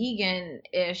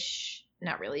vegan-ish,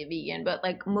 not really a vegan, but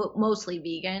like mostly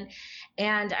vegan.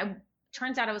 And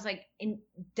turns out I was like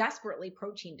desperately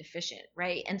protein deficient,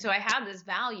 right? And so I had this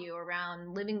value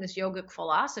around living this yogic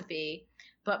philosophy,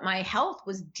 but my health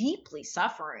was deeply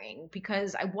suffering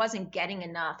because I wasn't getting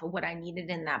enough of what I needed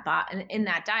in that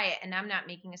diet. And I'm not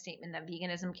making a statement that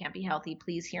veganism can't be healthy.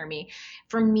 Please hear me.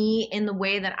 For me, in the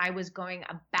way that I was going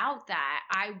about that,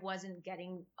 I wasn't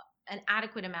getting an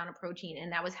adequate amount of protein,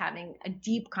 and that was having a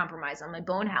deep compromise on my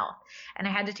bone health. And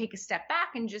I had to take a step back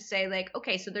and just say, like,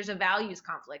 okay, so there's a values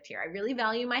conflict here. I really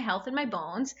value my health and my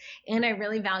bones, and I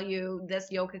really value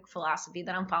this yogic philosophy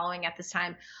that I'm following at this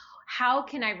time. How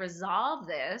can I resolve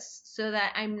this so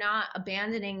that I'm not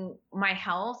abandoning my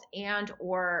health and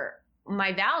or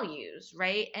my values,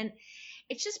 right? And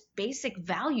it's just basic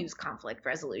values conflict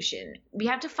resolution. We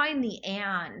have to find the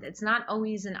and. It's not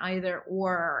always an either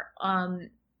or.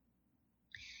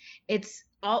 It's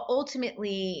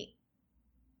ultimately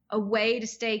a way to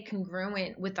stay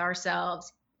congruent with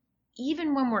ourselves,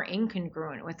 even when we're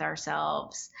incongruent with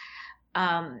ourselves.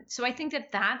 So I think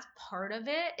that that's part of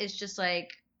it, is just like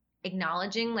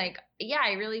acknowledging, like, yeah,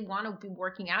 I really want to be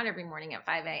working out every morning at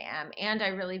 5 a.m. and I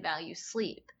really value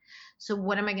sleep. So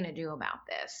what am I going to do about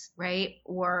this, right?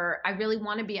 Or I really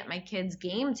want to be at my kid's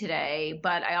game today,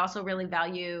 but I also really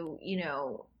value,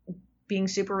 being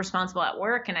super responsible at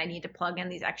work, and I need to plug in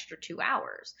these extra 2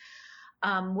 hours.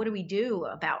 What do we do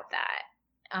about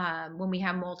that when we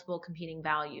have multiple competing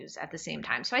values at the same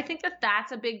time? So I think that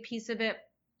that's a big piece of it.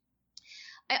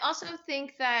 I also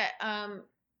think that,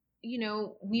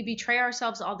 we betray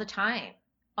ourselves all the time.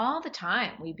 All the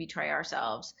time we betray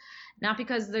ourselves, not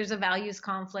because there's a values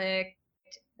conflict,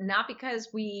 not because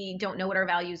we don't know what our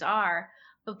values are,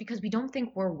 but because we don't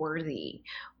think we're worthy,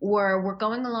 or we're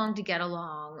going along to get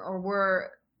along, or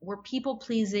we're people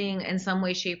pleasing in some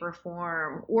way, shape, or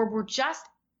form, or we're just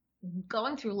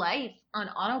going through life on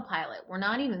autopilot. We're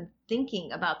not even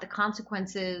thinking about the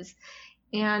consequences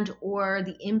and or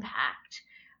the impact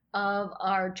of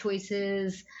our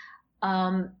choices.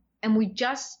 And we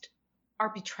just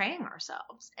are betraying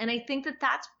ourselves. And I think that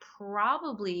that's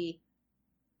probably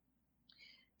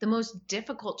the most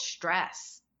difficult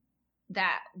stress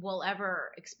that we'll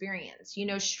ever experience.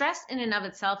 Stress in and of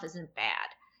itself isn't bad.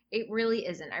 It really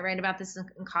isn't. I write about this in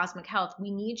Cosmic Health. We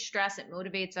need stress. It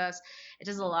motivates us. It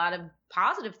does a lot of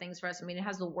positive things for us. I mean, it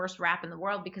has the worst rap in the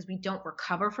world because we don't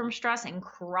recover from stress, and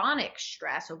chronic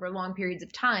stress over long periods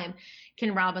of time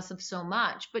can rob us of so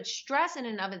much. But stress in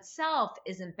and of itself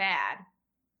isn't bad.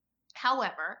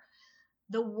 However,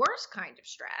 the worst kind of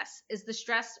stress is the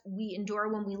stress we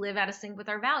endure when we live out of sync with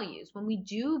our values, when we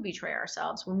do betray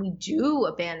ourselves, when we do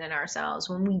abandon ourselves,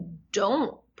 when we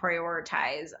don't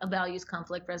prioritize a values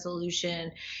conflict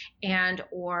resolution and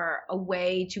or a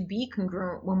way to be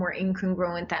congruent when we're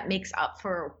incongruent that makes up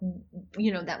for,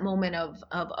 that moment of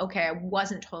okay, I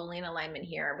wasn't totally in alignment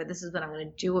here, but this is what I'm going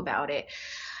to do about it.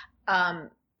 And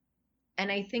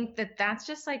I think that that's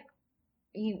just like,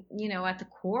 at the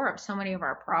core of so many of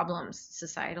our problems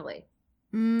societally.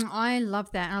 I love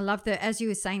that. I love that. As you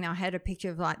were saying, I had a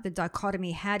picture of like the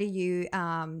dichotomy. How do you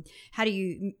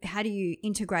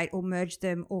integrate or merge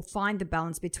them or find the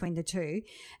balance between the two?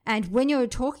 And when you're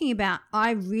talking about,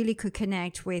 I really could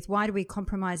connect with why do we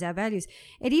compromise our values?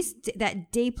 It is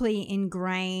that deeply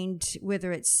ingrained,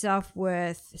 whether it's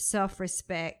self-worth,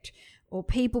 self-respect, or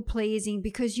people pleasing,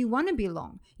 because you want to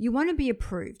belong, you want to be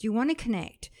approved, you want to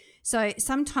connect. So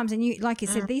sometimes, and you, like you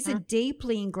said, these are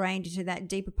deeply ingrained into that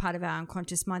deeper part of our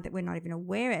unconscious mind that we're not even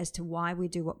aware as to why we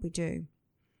do what we do.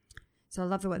 So I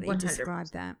love the way that you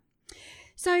described that.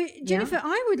 So, Jennifer,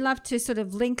 I would love to sort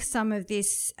of link some of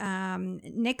this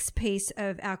next piece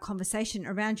of our conversation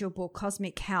around your book,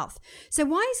 Cosmic Health. So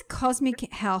why is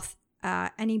Cosmic Health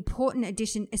an important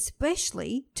addition,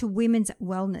 especially to women's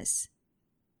wellness?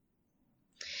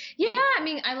 Yeah, I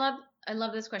mean, I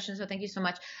love this question, so thank you so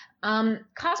much.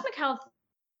 Cosmic Health,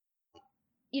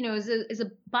 is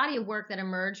a body of work that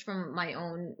emerged from my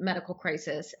own medical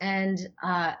crisis. And,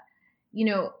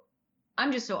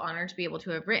 I'm just so honored to be able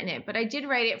to have written it, but I did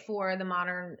write it for the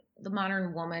modern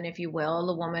woman, if you will,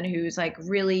 the woman who's like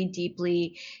really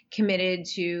deeply committed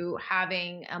to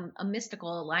having a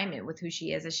mystical alignment with who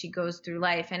she is as she goes through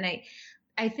life. And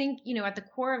I think, at the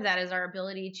core of that is our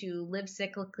ability to live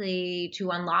cyclically,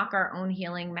 to unlock our own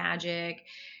healing magic,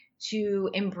 to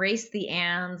embrace the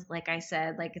and, like I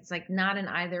said, like it's like not an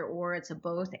either or, it's a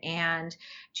both and,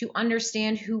 to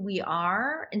understand who we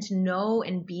are and to know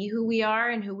and be who we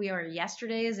are, and who we are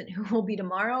yesterday isn't who we'll be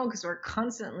tomorrow, because we're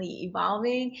constantly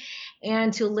evolving,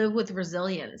 and to live with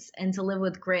resilience and to live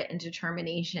with grit and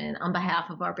determination on behalf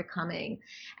of our becoming.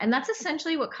 And that's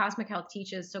essentially what Cosmic Health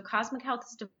teaches. So Cosmic Health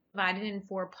is divided in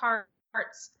 4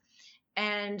 parts.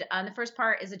 And the first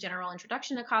part is a general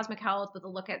introduction to cosmic health with a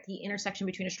look at the intersection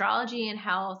between astrology and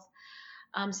health.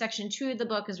 Section 2 of the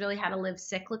book is really how to live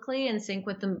cyclically in sync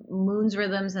with the moon's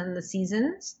rhythms and the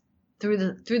seasons through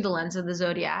the lens of the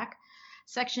zodiac.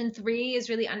 Section 3 is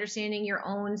really understanding your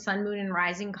own sun, moon, and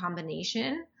rising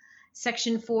combination.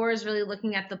 Section 4 is really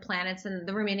looking at the planets and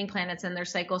the remaining planets and their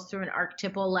cycles through an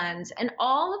archetypal lens. And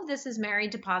all of this is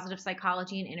married to positive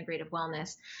psychology and integrative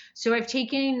wellness. So I've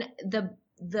taken the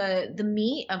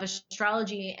meat of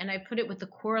astrology and I put it with the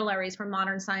corollaries from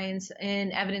modern science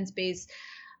and evidence-based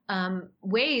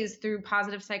ways through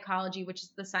positive psychology, which is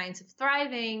the science of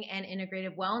thriving, and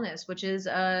integrative wellness, which is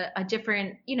a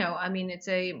different, it's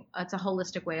a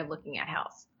holistic way of looking at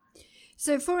health.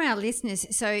 So for our listeners,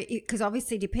 because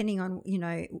obviously depending on,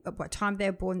 what time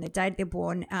they're born, the date they're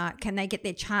born, can they get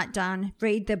their chart done,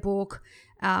 read the book?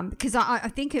 Because I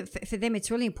think for them, it's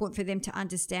really important for them to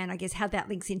understand, I guess, how that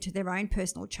links into their own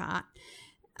personal chart.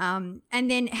 And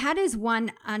then how does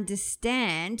one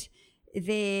understand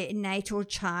their natal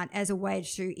chart as a way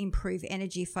to improve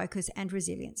energy, focus, and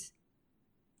resilience?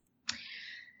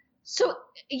 So,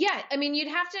 yeah, I mean, you'd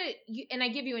have to, and I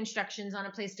give you instructions on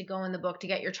a place to go in the book to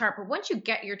get your chart. But once you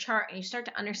get your chart and you start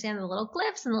to understand the little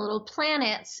glyphs and the little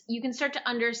planets, you can start to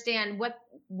understand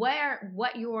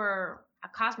what your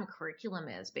cosmic curriculum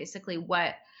is, basically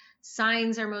what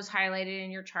signs are most highlighted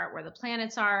in your chart, where the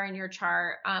planets are in your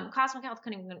chart. Cosmic Health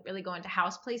couldn't even really go into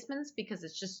house placements because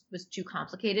it just was too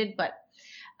complicated. But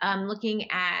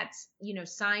looking at,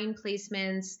 sign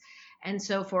placements. And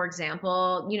so, for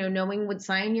example, knowing what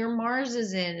sign your Mars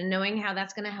is in and knowing how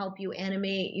that's going to help you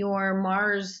animate your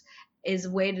Mars is a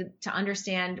way to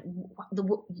understand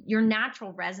your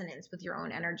natural resonance with your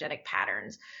own energetic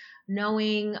patterns.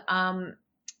 Knowing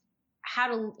how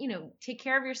to, take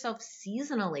care of yourself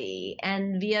seasonally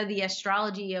and via the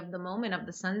astrology of the moment of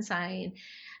the sun sign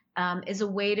is a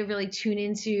way to really tune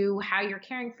into how you're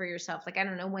caring for yourself. Like, I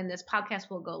don't know when this podcast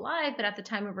will go live, but at the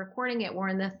time of recording it, we're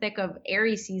in the thick of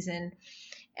Aries season.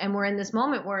 And we're in this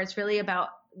moment where it's really about,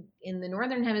 in the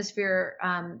Northern Hemisphere,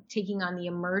 taking on the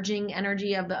emerging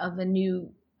energy of a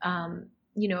new,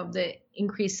 of the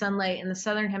increased sunlight. In the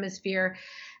Southern Hemisphere,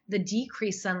 the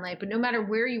decreased sunlight. But no matter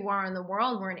where you are in the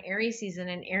world, we're in Aries season,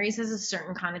 and Aries has a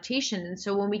certain connotation. And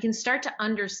so when we can start to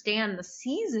understand the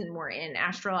season we're in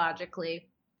astrologically,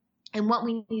 and what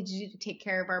we need to do to take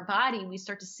care of our body, we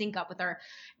start to sync up with our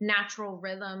natural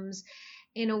rhythms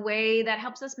in a way that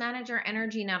helps us manage our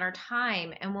energy, not our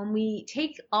time. And when we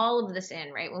take all of this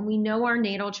in, right, when we know our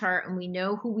natal chart and we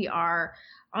know who we are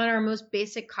on our most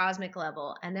basic cosmic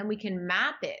level, and then we can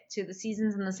map it to the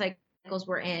seasons and the cycles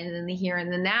we're in and the here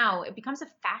and the now, it becomes a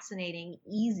fascinating,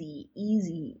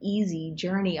 easy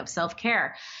journey of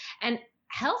self-care. And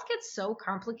health gets so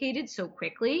complicated so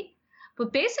quickly,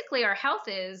 but basically our health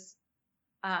is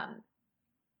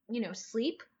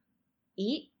sleep,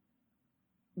 eat,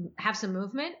 have some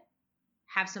movement,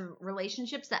 have some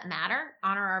relationships that matter,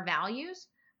 honor our values,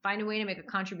 find a way to make a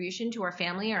contribution to our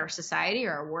family, our society,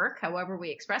 or our work, however we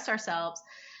express ourselves,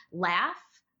 laugh,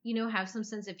 have some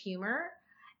sense of humor,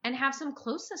 and have some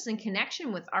closeness and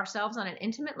connection with ourselves on an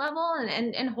intimate level,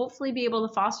 and hopefully be able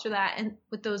to foster that and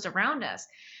with those around us.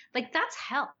 Like, that's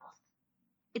health.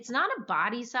 It's not a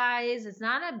body size. It's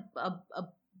not a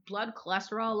blood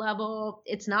cholesterol level.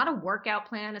 It's not a workout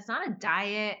plan. It's not a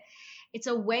diet. It's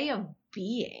a way of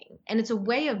being. And it's a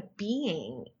way of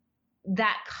being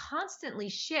that constantly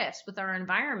shifts with our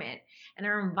environment, and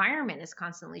our environment is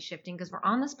constantly shifting because we're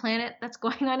on this planet that's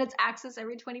going on its axis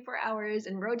every 24 hours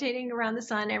and rotating around the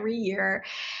sun every year.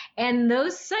 And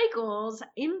those cycles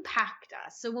impact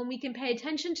us. So when we can pay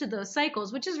attention to those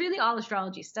cycles, which is really all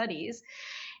astrology studies,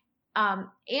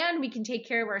 and we can take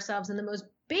care of ourselves in the most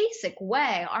basic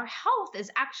way, our health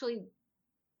is actually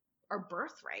our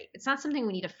birthright. It's not something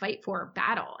we need to fight for or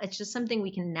battle. It's just something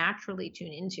we can naturally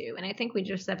tune into. And I think we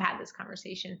just have had this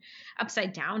conversation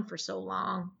upside down for so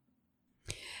long.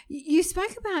 You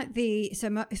spoke about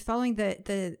following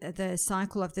the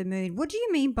cycle of the moon. What do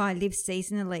you mean by live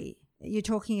seasonally? You're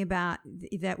talking about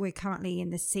that we're currently in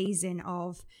the season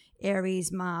of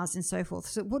Aries, Mars, and so forth.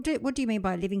 So what do you mean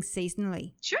by living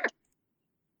seasonally? Sure.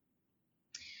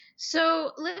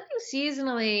 So living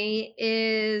seasonally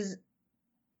is,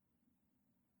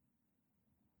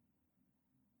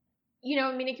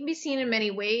 it can be seen in many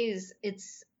ways.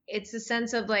 It's a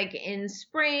sense of like in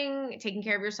spring, taking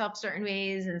care of yourself certain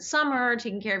ways, in summer,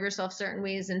 taking care of yourself certain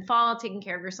ways, in fall, taking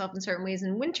care of yourself in certain ways,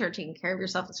 in winter, taking care of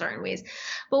yourself in certain ways.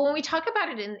 But when we talk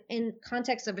about it in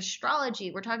context of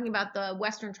astrology, we're talking about the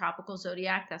Western tropical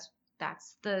zodiac.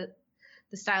 That's the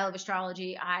style of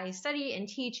astrology I study and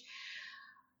teach.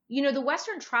 The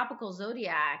Western tropical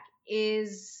zodiac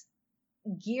is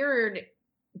geared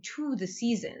to the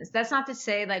seasons. That's not to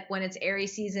say like when it's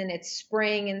Aries season, it's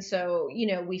spring. And so,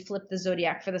 we flip the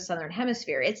zodiac for the Southern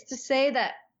hemisphere. It's to say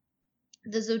that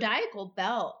the zodiacal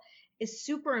belt is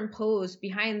superimposed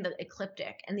behind the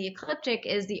ecliptic, and the ecliptic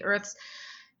is the Earth's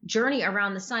journey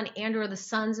around the sun and or the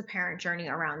sun's apparent journey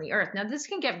around the Earth. Now, this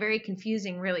can get very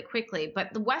confusing really quickly,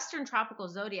 but the Western tropical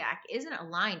zodiac isn't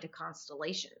aligned to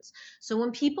constellations. So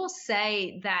when people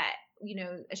say that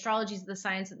astrology is the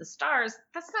science of the stars,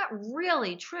 that's not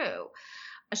really true.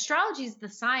 Astrology is the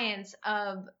science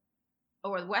of,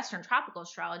 or the Western tropical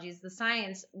astrology is the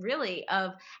science really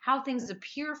of how things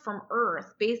appear from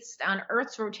Earth based on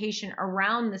Earth's rotation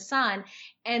around the sun,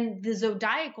 and the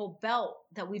zodiacal belt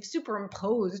that we've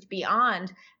superimposed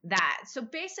beyond that. So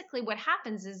basically what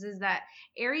happens is that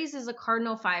Aries is a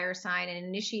cardinal fire sign and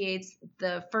initiates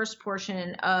the first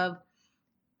portion of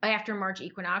after March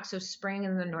equinox, so spring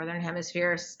in the northern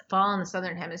hemisphere, fall in the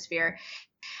southern hemisphere.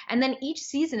 And then each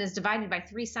season is divided by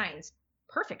 3 signs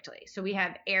perfectly. So we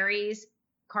have Aries,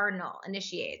 cardinal,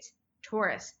 initiates,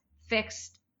 Taurus,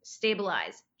 fixed,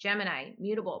 stabilize, Gemini,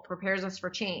 mutable, prepares us for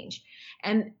change.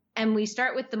 And we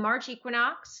start with the March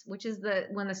equinox, which is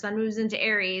when the sun moves into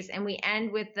Aries, and we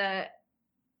end with the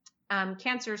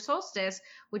Cancer solstice,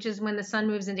 which is when the sun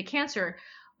moves into Cancer.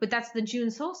 But that's the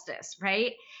June solstice,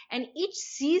 right? And each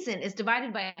season is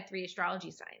divided by 3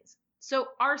 astrology signs. So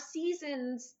our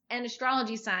seasons and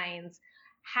astrology signs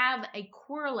have a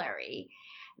corollary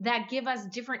that give us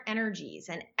different energies.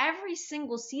 And every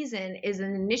single season is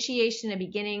an initiation, a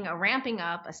beginning, a ramping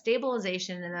up, a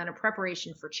stabilization, and then a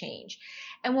preparation for change.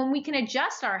 And when we can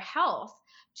adjust our health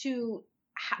to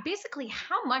basically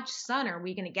how much sun are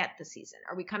we going to get this season?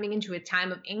 Are we coming into a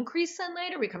time of increased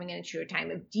sunlight? Are we coming into a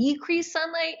time of decreased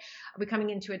sunlight? Are we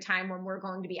coming into a time when we're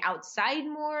going to be outside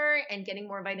more and getting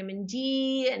more vitamin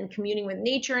D and communing with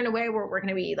nature in a way where we're going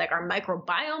to be like our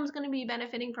microbiome is going to be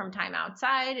benefiting from time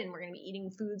outside, and we're going to be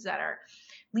eating foods that are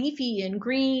leafy and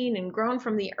green and grown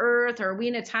from the earth? Or are we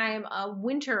in a time of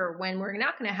winter when we're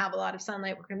not going to have a lot of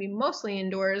sunlight? We're going to be mostly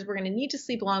indoors. We're going to need to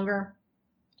sleep longer,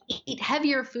 eat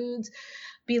heavier foods,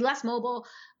 be less mobile.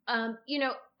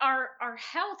 Our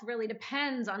health really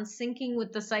depends on syncing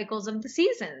with the cycles of the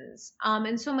seasons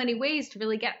in so many ways to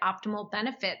really get optimal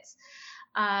benefits.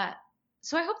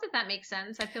 So I hope that makes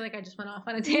sense. I feel like I just went off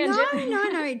on a tangent.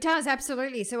 No, it does,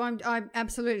 absolutely. So I'm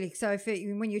absolutely. So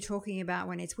when you're talking about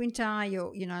when it's winter, I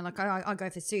go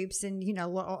for soups and a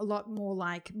lot more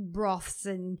like broths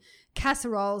and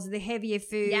casseroles, the heavier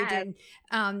food. Yeah.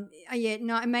 And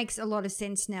it makes a lot of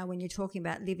sense now when you're talking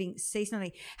about living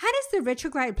seasonally. How does the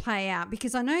retrograde play out?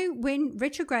 Because I know when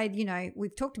retrograde,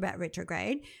 we've talked about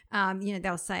retrograde.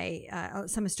 They'll say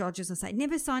some astrologers will say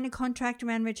never sign a contract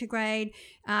around retrograde.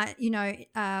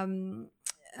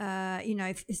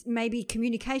 Maybe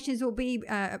communications will be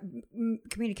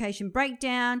communication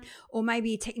breakdown, or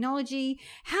maybe technology.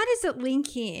 How does it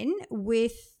link in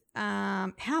with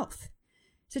health?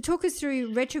 So talk us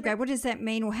through retrograde. What does that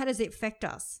mean, or how does it affect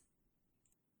us?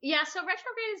 Yeah, so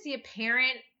retrograde is the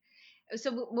apparent.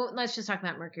 So let's just talk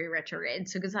about Mercury retrograde.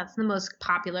 So because that's the most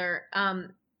popular.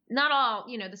 Not all,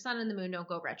 the sun and the moon don't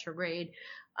go retrograde,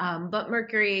 but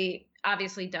Mercury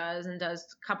obviously does, and does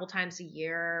a couple times a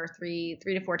year, three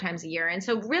to 4 times a year. And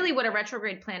so really what a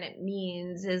retrograde planet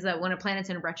means is that when a planet's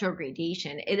in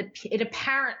retrogradation, it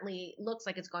apparently looks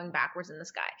like it's going backwards in the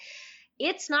sky.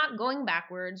 it's not going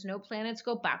backwards. No planets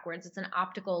go backwards. It's an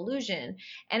optical illusion.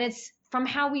 And it's from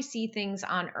how we see things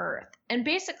on Earth. And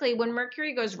basically, when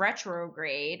Mercury goes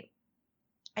retrograde,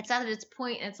 it's at its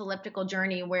point in its elliptical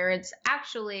journey where it's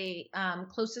actually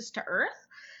closest to Earth.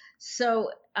 So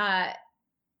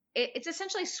it's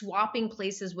essentially swapping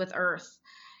places with Earth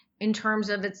in terms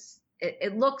of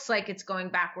it looks like it's going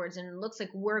backwards and it looks like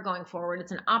we're going forward.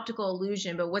 It's an optical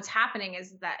illusion. But what's happening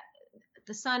is that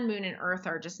the sun, moon, and Earth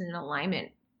are just in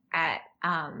alignment at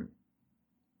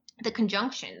the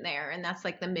conjunction there. And that's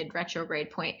like the mid retrograde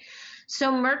point.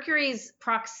 So Mercury's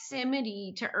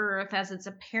proximity to Earth, as it's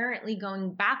apparently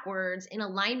going backwards in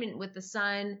alignment with the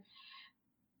sun,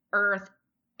 Earth,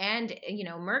 and,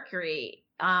 Mercury,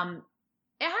 it has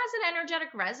an energetic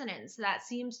resonance that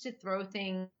seems to throw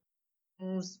things,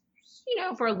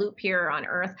 for a loop here on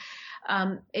Earth.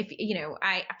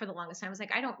 For the longest time, I was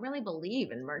like, I don't really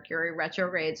believe in Mercury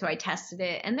retrograde. So I tested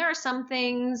it. And there are some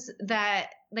things that,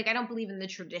 like, I don't believe in the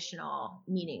traditional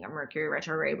meaning of Mercury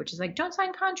retrograde, which is like, don't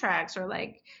sign contracts or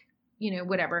like,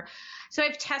 whatever. So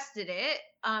I've tested it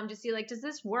to see, like, does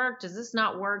this work? Does this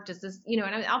not work? Does this,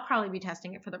 and I'll probably be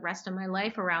testing it for the rest of my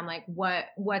life around like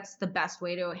what's the best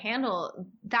way to handle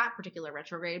that particular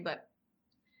retrograde. But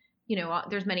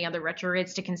there's many other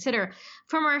retrogrades to consider.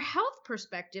 From our health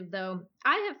perspective, though,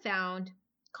 I have found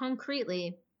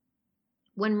concretely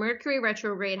when Mercury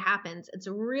retrograde happens, it's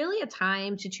really a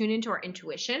time to tune into our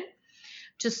intuition,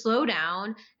 to slow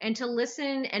down and to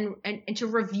listen and to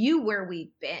review where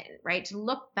we've been, right? To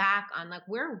look back on like,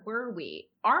 where were we?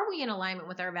 Are we in alignment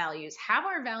with our values? Have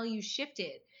our values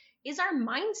shifted? Is our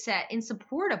mindset in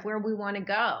support of where we want to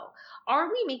go?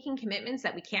 Are we making commitments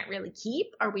that we can't really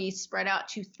keep? Are we spread out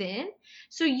too thin?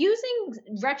 So using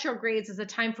retrogrades as a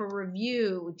time for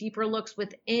review, deeper looks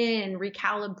within,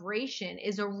 recalibration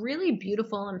is a really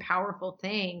beautiful and powerful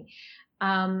thing.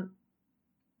 And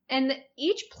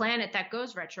each planet that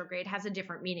goes retrograde has a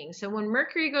different meaning. So when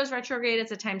Mercury goes retrograde,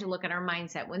 it's a time to look at our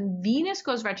mindset. When Venus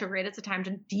goes retrograde, it's a time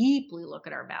to deeply look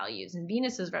at our values. And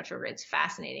Venus's retrograde is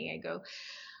fascinating. I go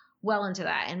well into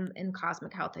that. And in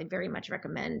Cosmic Health, I very much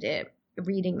recommend it,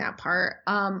 reading that part.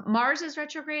 Mars's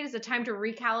retrograde is a time to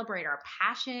recalibrate our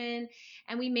passion.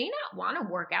 And we may not want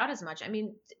to work out as much. I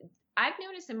mean, I've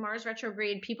noticed in Mars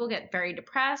retrograde, people get very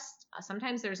depressed.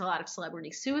 Sometimes there's a lot of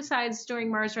celebrity suicides during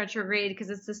Mars retrograde because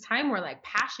it's this time where like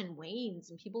passion wanes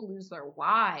and people lose their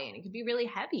why, and it can be really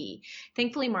heavy.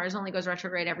 Thankfully, Mars only goes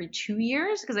retrograde every 2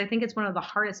 years because I think it's one of the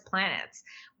hardest planets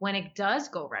when it does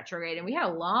go retrograde. And we had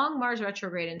a long Mars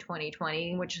retrograde in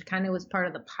 2020, which kind of was part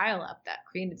of the pileup that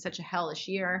created such a hellish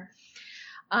year.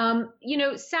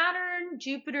 Saturn,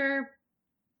 Jupiter,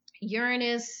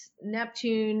 Uranus,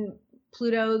 Neptune,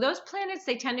 Pluto, those planets,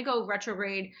 they tend to go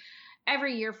retrograde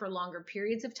every year for longer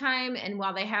periods of time. And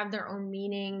while they have their own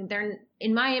meaning, they're,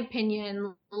 in my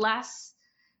opinion, less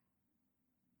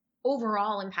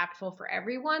overall impactful for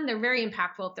everyone. They're very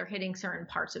impactful if they're hitting certain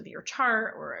parts of your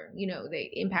chart or, they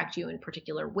impact you in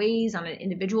particular ways on an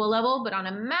individual level. But on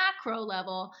a macro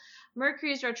level,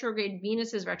 Mercury is retrograde,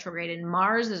 Venus is retrograde, and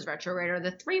Mars is retrograde are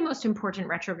the three most important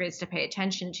retrogrades to pay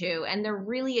attention to. And they're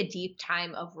really a deep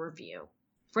time of review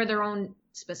for their own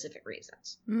specific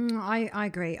reasons. I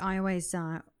agree. I always,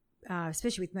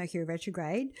 especially with Mercury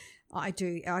retrograde, I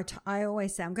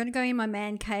always say I'm going to go in my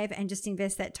man cave and just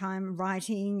invest that time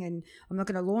writing, and I'm not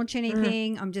going to launch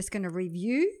anything. I'm just going to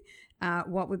review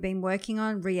what we've been working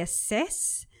on,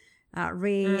 reassess,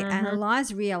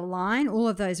 reanalyze, realign, all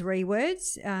of those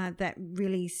words that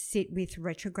really sit with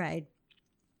retrograde.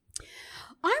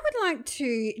 I would like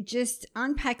to just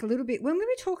unpack a little bit when we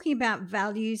were talking about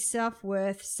values,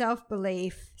 self-worth,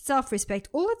 self-belief, self-respect,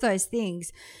 all of those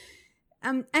things.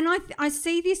 And I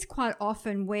see this quite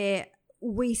often where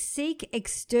we seek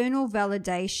external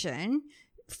validation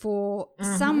for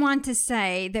someone to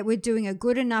say that we're doing a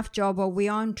good enough job or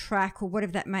we're on track or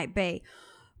whatever that might be.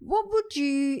 What would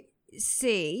you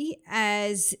see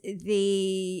as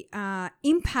the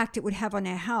impact it would have on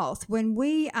our health when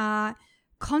we are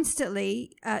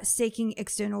constantly seeking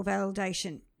external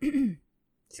validation?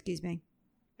 Excuse me.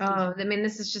 Oh, I mean,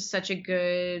 this is just such a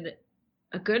good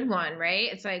one,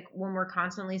 right? It's like when we're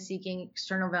constantly seeking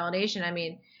external validation. I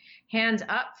mean, hands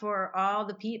up for all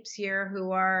the peeps here who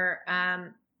are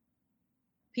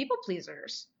people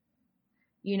pleasers.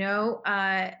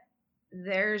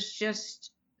 There's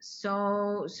just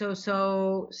so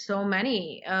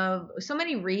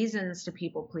many reasons to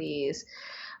people please.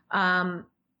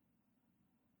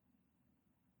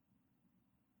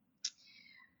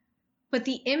 But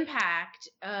the impact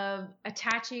of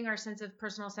attaching our sense of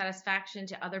personal satisfaction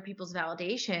to other people's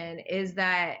validation is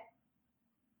that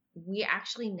we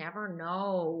actually never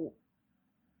know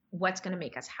what's going to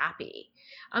make us happy.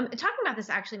 Talking about this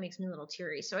actually makes me a little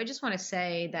teary. So I just want to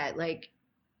say that, like,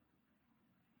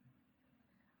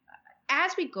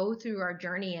 as we go through our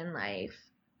journey in life,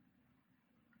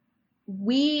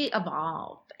 we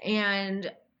evolve, and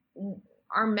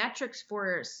our metrics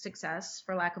for success,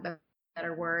 for lack of a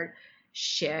better word,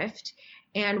 shift.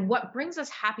 And what brings us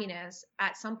happiness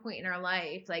at some point in our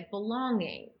life, like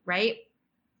belonging, right?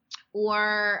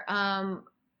 Or,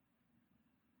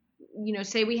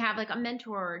 say we have like a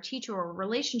mentor or a teacher or a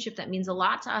relationship that means a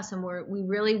lot to us, and we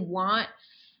really want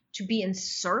to be in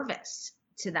service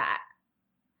to that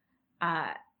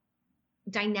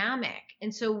dynamic.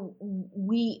 And so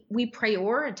we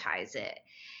prioritize it.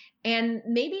 And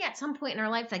maybe at some point in our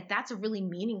life, like, that's a really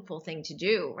meaningful thing to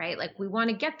do, right? Like, we want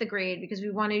to get the grade because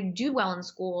we want to do well in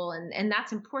school, and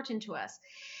that's important to us.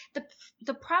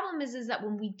 The problem is that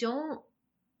when we don't,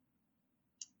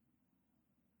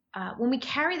 when we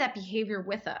carry that behavior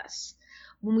with us,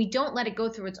 when we don't let it go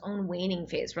through its own waning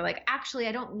phase, we're like, actually,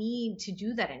 I don't need to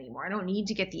do that anymore. I don't need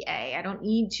to get the A. I don't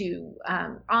need to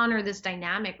honor this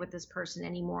dynamic with this person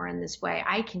anymore in this way.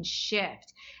 I can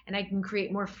shift, and I can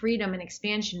create more freedom and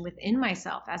expansion within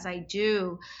myself as I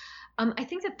do. I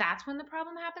think that that's when the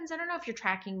problem happens. I don't know if you're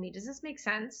tracking me. Does this make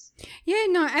sense? Yeah,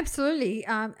 no, absolutely.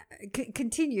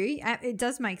 Continue. It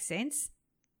does make sense.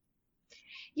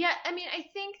 Yeah, I mean, I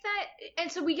think that,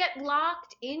 and so we get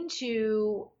locked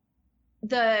into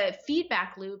the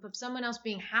feedback loop of someone else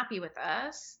being happy with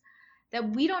us,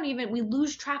 that we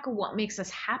lose track of what makes us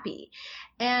happy.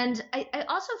 And I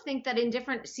also think that in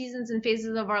different seasons and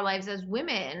phases of our lives as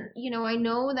women, I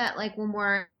know that, like, when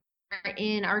we're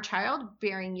in our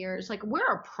childbearing years, like,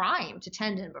 we're primed to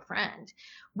tend and befriend.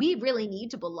 We really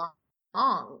need to belong.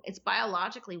 It's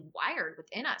biologically wired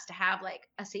within us to have, like,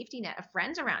 a safety net of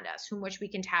friends around us whom which we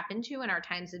can tap into in our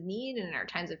times of need and in our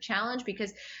times of challenge,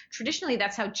 because traditionally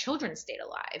that's how children stayed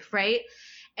alive, right?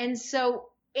 And so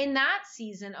in that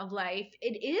season of life,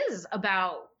 it is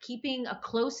about keeping a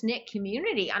close-knit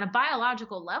community on a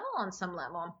biological level, on some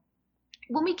level.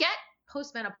 When we get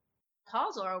postmenopausal,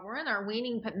 or we're in our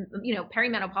waning,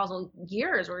 perimenopausal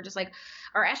years, we're just like,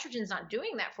 our estrogen's not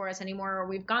doing that for us anymore, or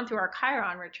we've gone through our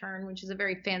Chiron return, which is a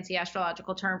very fancy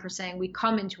astrological term for saying we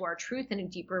come into our truth in a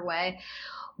deeper way.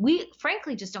 We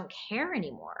frankly just don't care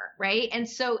anymore, right? And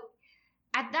so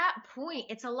at that point,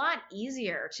 it's a lot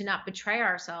easier to not betray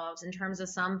ourselves in terms of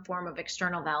some form of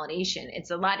external validation.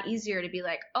 It's a lot easier to be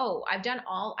like, oh, I've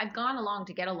gone along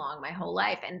to get along my whole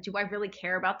life, and do I really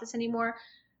care about this anymore?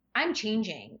 I'm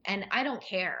changing, and I don't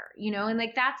care, and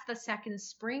like, that's the second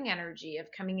spring energy of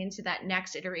coming into that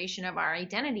next iteration of our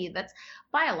identity that's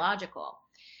biological.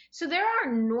 So there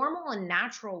are normal and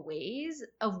natural ways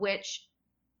of which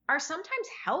are sometimes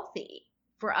healthy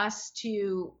for us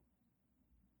to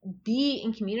be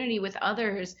in community with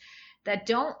others that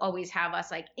don't always have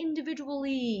us, like,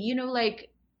 individually, like,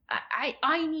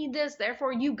 I need this,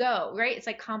 therefore you go, right? It's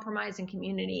like compromise in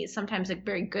community is sometimes a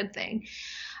very good thing.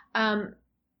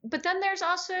 But then there's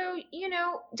also,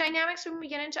 dynamics when we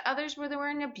get into others where we're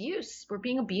in abuse, we're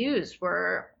being abused,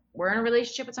 we're in a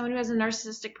relationship with someone who has a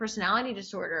narcissistic personality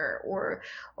disorder or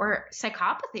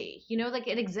psychopathy, like,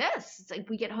 it exists. It's like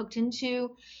we get hooked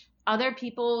into other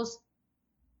people's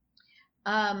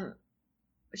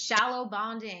shallow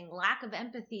bonding, lack of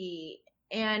empathy,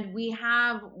 and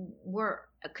we're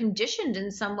conditioned in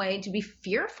some way to be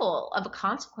fearful of a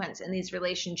consequence in these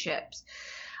relationships.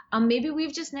 Maybe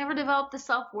we've just never developed the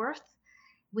self-worth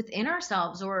within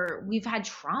ourselves, or we've had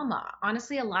trauma.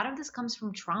 Honestly, a lot of this comes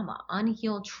from trauma,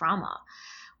 unhealed trauma,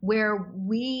 where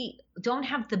we don't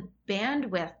have the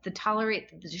bandwidth to tolerate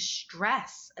the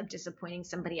distress of disappointing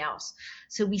somebody else.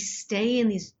 So we stay in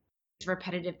these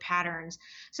repetitive patterns.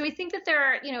 So I think that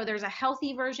there's a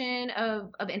healthy version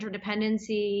of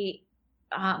interdependency,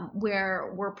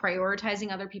 where we're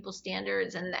prioritizing other people's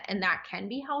standards, and that can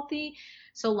be healthy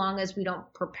so long as we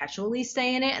don't perpetually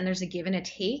stay in it and there's a give and a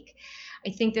take.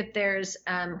 I think that there's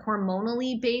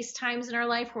hormonally based times in our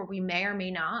life where we may or may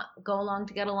not go along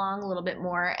to get along a little bit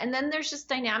more. And then there's just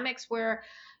dynamics where,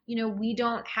 we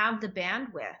don't have the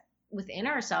bandwidth within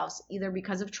ourselves, either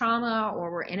because of trauma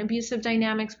or we're in abusive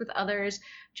dynamics with others,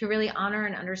 to really honor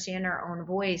and understand our own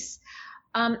voice.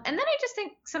 And then I just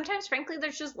think sometimes, frankly,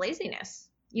 there's just laziness.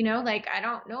 Like, I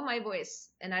don't know my voice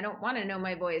and I don't want to know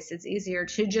my voice. It's easier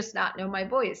to just not know my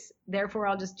voice. Therefore,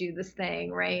 I'll just do this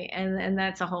thing, right? And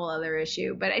that's a whole other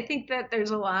issue. But I think that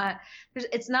there's a lot.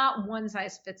 It's not one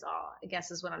size fits all, I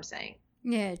guess is what I'm saying.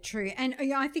 Yeah, true. And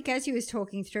I think as you was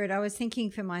talking through it, I was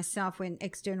thinking for myself when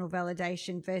external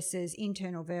validation versus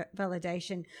internal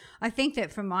validation. I think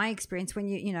that from my experience,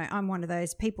 when I'm one of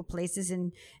those people pleasers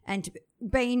and and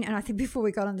I think before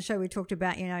we got on the show, we talked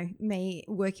about, me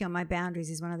working on my boundaries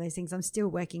is one of those things I'm still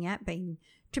working at, being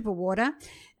triple water.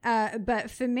 But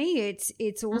for me,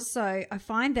 it's also, I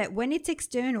find that when it's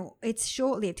external, it's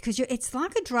short lived because it's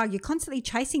like a drug. You're constantly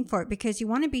chasing for it because you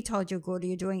want to be told you're good or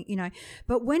you're doing,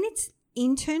 but when it's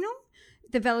internal,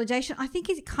 the validation, I think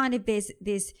it kind of there's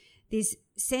this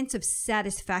sense of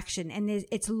satisfaction and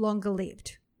it's longer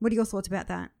lived. What are your thoughts about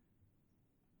that?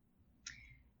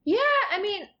 Yeah, I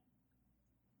mean,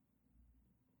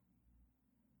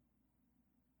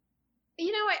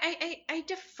 I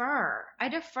defer. I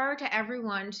defer to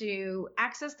everyone to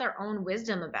access their own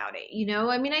wisdom about it.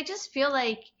 I mean, I just feel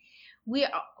like we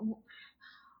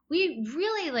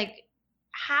really like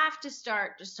have to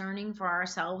start discerning for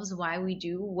ourselves why we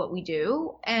do what we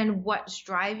do and what's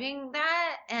driving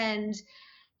that. And,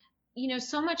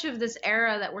 so much of this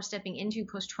era that we're stepping into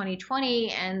post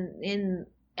 2020 and in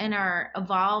our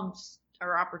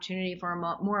opportunity for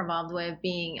a more evolved way of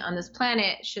being on this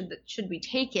planet, should we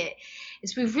take it,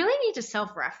 is we really need to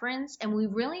self-reference and we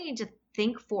really need to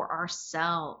think for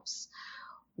ourselves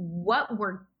what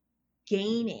we're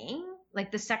gaining,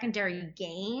 like the secondary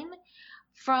gain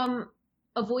from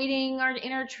avoiding our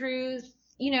inner truth.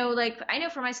 Like I know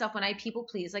for myself, when I people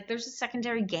please, like there's a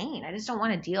secondary gain. I just don't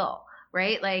want to deal,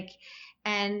 right? Like,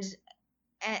 and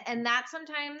that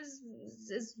sometimes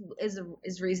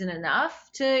is reason enough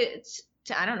to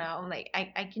I don't know, like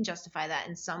I can justify that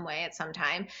in some way at some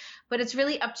time, but it's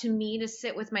really up to me to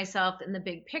sit with myself in the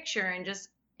big picture and just,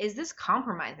 is this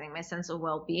compromising my sense of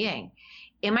well-being?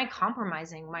 Am I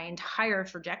compromising my entire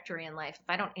trajectory in life if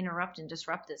I don't interrupt and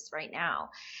disrupt this right now?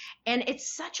 And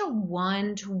it's such a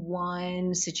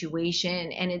one-to-one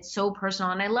situation and it's so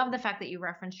personal. And I love the fact that you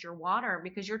referenced your water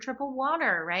because you're triple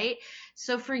water, right?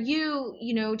 So for you,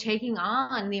 taking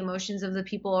on the emotions of the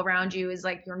people around you is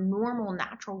like your normal,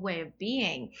 natural way of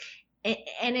being.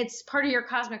 And it's part of your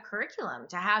cosmic curriculum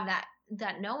to have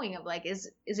that knowing of like,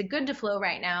 is it good to flow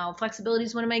right now? Flexibility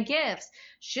is one of my gifts.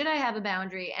 Should I have a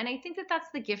boundary? And I think that that's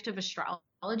the gift of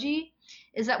astrology,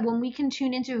 is that when we can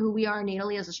tune into who we are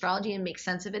natally as astrology and make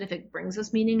sense of it, if it brings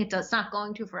us meaning, it's not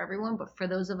going to for everyone, but for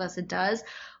those of us it does,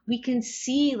 we can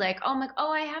see like,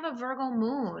 oh, I have a Virgo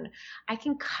moon. I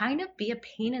can kind of be a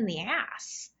pain in the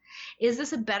ass. Is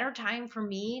this a better time for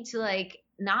me to like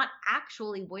not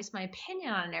actually voice my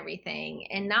opinion on everything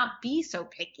and not be so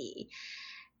picky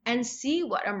and see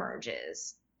what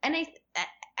emerges? And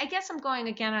I guess I'm going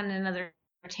again on another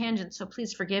tangent, so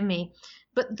please forgive me.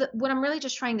 But what I'm really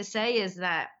just trying to say is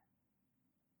that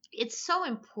it's so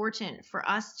important for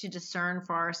us to discern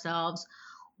for ourselves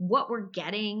what we're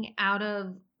getting out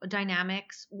of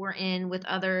dynamics we're in with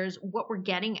others, what we're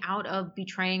getting out of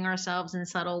betraying ourselves in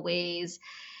subtle ways.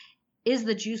 Is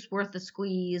the juice worth the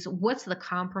squeeze? What's the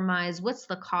compromise? What's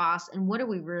the cost? And what do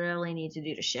we really need to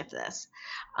do to shift this?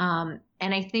 And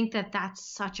I think that that's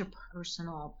such a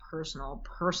personal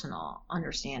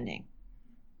understanding.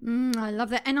 I love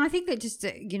that. And I think that just,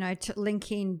 to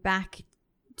link in back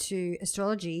to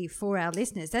astrology for our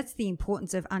listeners, that's the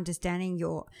importance of understanding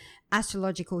your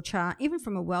astrological chart, even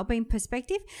from a well-being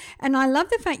perspective. And I love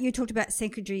the fact you talked about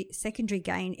secondary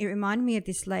gain. It reminded me of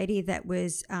this lady that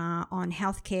was on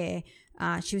healthcare.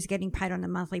 She was getting paid on a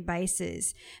monthly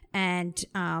basis, and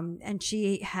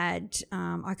she had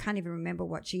I can't even remember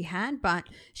what she had, but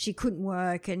she couldn't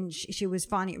work, and she was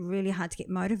finding it really hard to get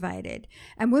motivated.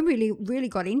 And when we really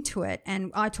got into it,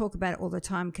 and I talk about it all the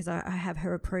time because I have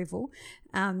her approval,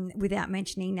 without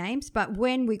mentioning names. But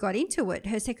when we got into it,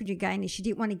 her secondary gain is she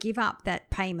didn't want to give up that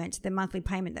payment, the monthly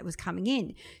payment that was coming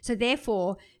in. So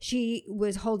therefore, she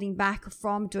was holding back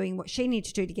from doing what she needed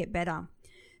to do to get better.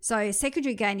 So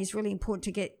secondary gain is really important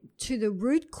to get to the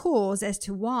root cause as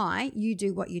to why you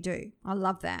do what you do. I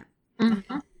love that.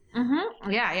 Mm-hmm.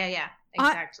 Mm-hmm. Yeah.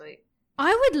 Exactly.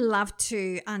 I would love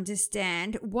to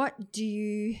understand, what do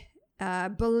you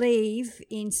believe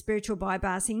in spiritual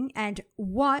bypassing, and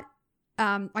what,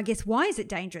 I guess, why is it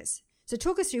dangerous? So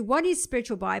talk us through, what is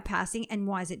spiritual bypassing and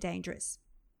why is it dangerous?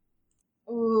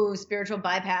 Ooh, spiritual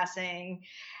bypassing.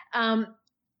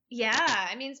 Yeah,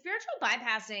 I mean, spiritual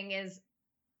bypassing is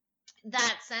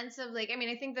that sense of like, I mean,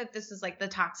 I think that this is like the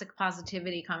toxic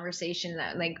positivity conversation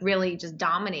that like really just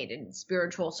dominated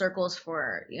spiritual circles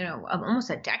for,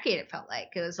 almost a decade. It felt like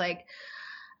it was like,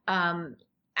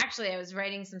 actually I was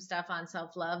writing some stuff on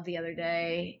self-love the other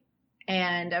day,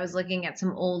 and I was looking at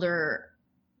some older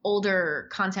older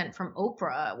content from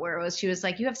Oprah where she was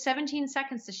like, you have 17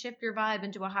 seconds to shift your vibe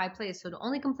into a high place. So to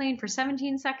only complain for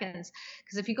 17 seconds,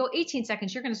 because if you go 18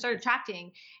 seconds, you're going to start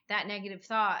attracting that negative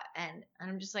thought. And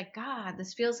I'm just like, God,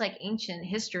 this feels like ancient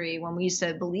history when we used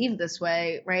to believe this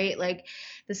way, right? Like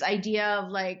this idea of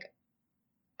like,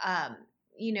 I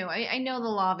know the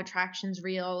law of attraction's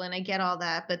real and I get all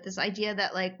that, but this idea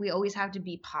that like we always have to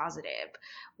be positive,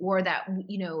 or that,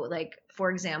 like, for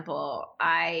example,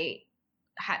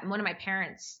 one of my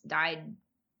parents died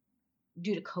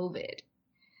due to COVID,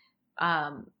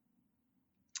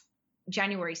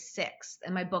 January 6th,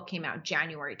 and my book came out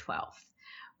January 12th,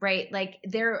 right? Like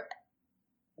it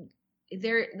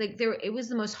was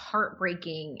the most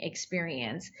heartbreaking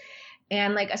experience.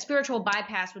 And like a spiritual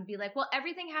bypass would be like, well,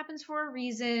 everything happens for a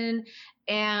reason.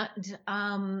 And,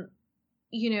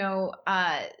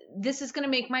 this is going to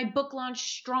make my book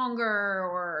launch stronger,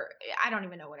 or I don't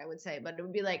even know what I would say, but it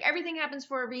would be like, everything happens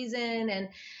for a reason. And,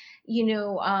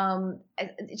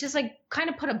 just like kind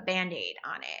of put a Band-Aid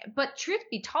on it. But truth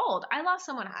be told, I lost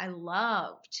someone I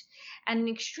loved at an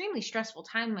extremely stressful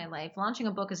time in my life. Launching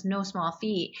a book is no small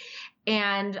feat.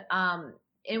 And,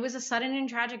 it was a sudden and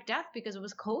tragic death because it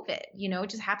was COVID, it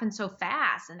just happened so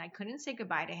fast and I couldn't say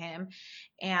goodbye to him.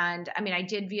 And I mean, I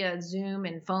did via Zoom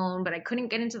and phone, but I couldn't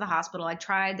get into the hospital. I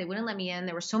tried, they wouldn't let me in.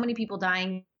 There were so many people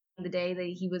dying the day that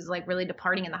he was like really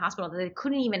departing in the hospital that they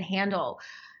couldn't even handle,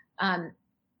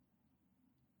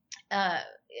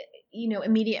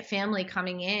 immediate family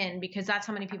coming in, because that's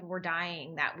how many people were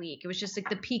dying that week. It was just like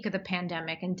the peak of the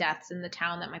pandemic and deaths in the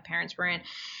town that my parents were in.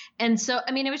 And so,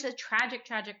 I mean, it was a tragic,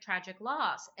 tragic, tragic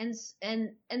loss. And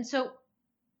so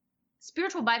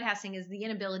spiritual bypassing is the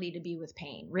inability to be with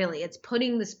pain. Really, it's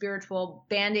putting the spiritual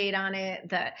Band-Aid on it,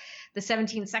 the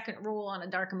 17-second rule on a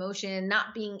dark emotion,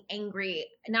 not being angry,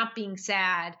 not being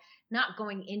sad, not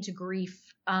going into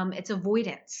grief. It's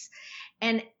avoidance.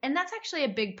 And that's actually a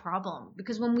big problem,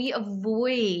 because when we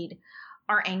avoid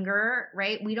our anger,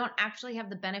 right, we don't actually have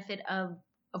the benefit of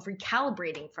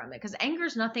recalibrating from it, because anger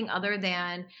is nothing other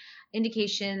than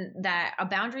indication that a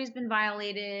boundary has been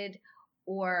violated,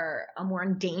 or we're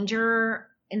in danger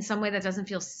in some way that doesn't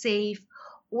feel safe.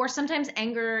 Or sometimes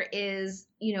anger is,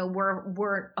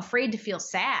 we're afraid to feel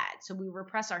sad, so we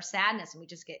repress our sadness and we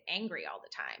just get angry all the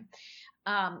time.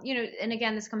 And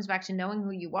again, this comes back to knowing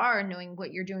who you are and knowing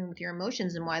what you're doing with your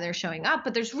emotions and why they're showing up.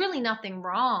 But there's really nothing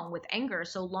wrong with anger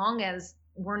so long as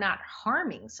we're not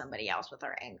harming somebody else with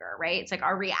our anger, right? It's like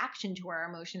our reaction to our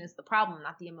emotion is the problem,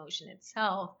 not the emotion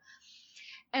itself.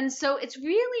 And so it's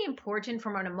really important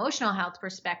from an emotional health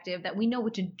perspective that we know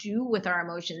what to do with our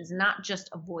emotions, not just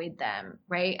avoid them,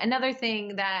 right? Another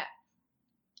thing that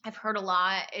I've heard a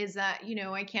lot is that,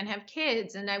 I can't have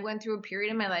kids. And I went through a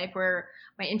period in my life where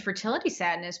my infertility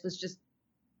sadness was just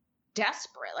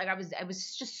desperate. Like I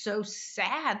was just so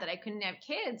sad that I couldn't have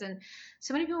kids. And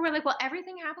so many people were like, well,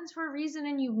 everything happens for a reason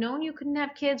and you've known you couldn't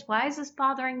have kids. Why is this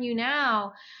bothering you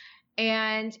now?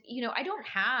 And, I don't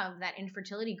have that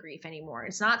infertility grief anymore.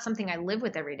 It's not something I live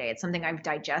with every day. It's something I've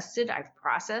digested, I've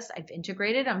processed, I've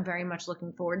integrated. I'm very much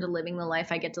looking forward to living the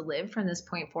life I get to live from this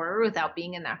point forward without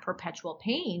being in that perpetual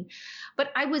pain.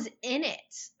 But I was in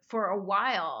it for a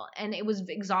while, and it was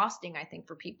exhausting, I think,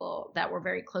 for people that were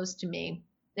very close to me,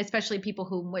 especially people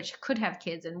which could have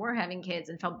kids and were having kids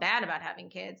and felt bad about having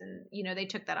kids. And, they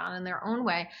took that on in their own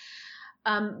way.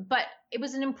 But it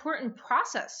was an important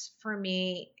process for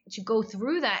me to go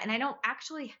through that. And I don't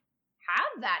actually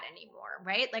have that anymore,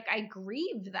 right? Like I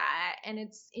grieve that and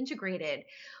it's integrated.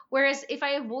 Whereas if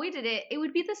I avoided it, it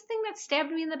would be this thing that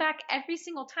stabbed me in the back every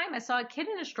single time I saw a kid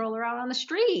in a stroller out on the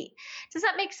street. Does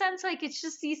that make sense? Like it's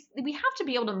just we have to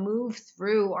be able to move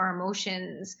through our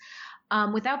emotions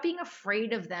without being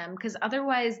afraid of them, because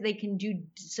otherwise they can do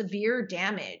severe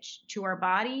damage to our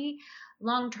body,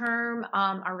 long-term,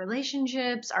 our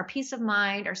relationships, our peace of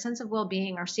mind, our sense of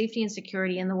well-being, our safety and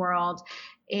security in the world.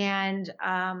 And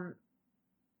I'm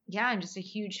just a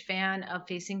huge fan of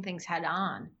facing things head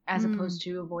on as opposed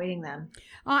to avoiding them.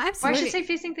 Oh, absolutely. Or I should say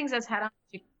facing things as head on as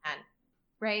you can,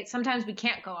 right? Sometimes we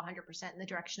can't go 100% in the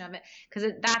direction of it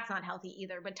because that's not healthy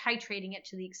either, but titrating it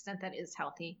to the extent that is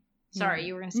healthy. Sorry,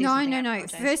 you were going to say something. No.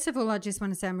 First of all, I just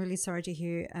want to say I'm really sorry to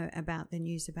hear about the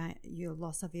news about your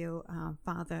loss of your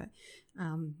father.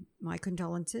 My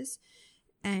condolences.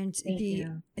 And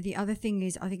the other thing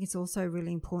is, I think it's also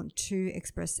really important to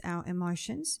express our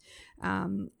emotions.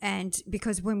 And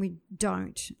because when we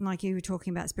don't, like you were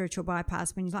talking about spiritual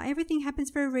bypass, when you're like, everything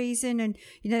happens for a reason. And,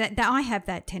 that I have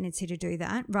that tendency to do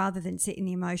that rather than sit in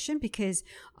the emotion, because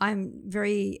I'm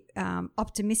very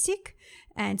optimistic.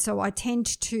 And so I tend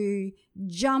to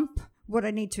jump what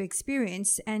I need to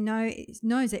experience, and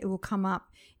knows that it will come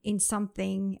up in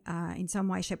something, in some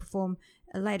way, shape, or form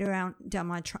later on down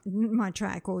my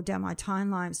track or down my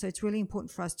timeline. So it's really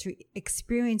important for us to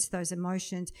experience those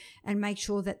emotions and make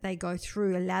sure that they go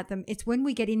through, allow them. It's when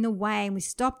we get in the way and we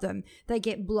stop them, they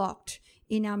get blocked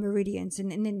in our meridians.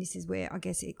 And then this is where I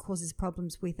guess it causes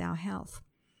problems with our health.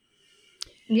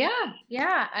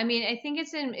 Yeah. I mean, I think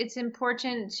it's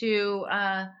important to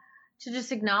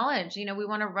just acknowledge, we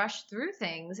want to rush through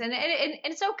things, and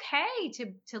it's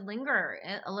okay to linger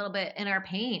a little bit in our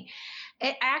pain.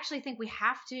 I actually think we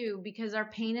have to, because our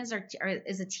pain is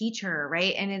a teacher,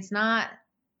 right? And it's not,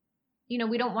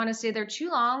 we don't want to stay there too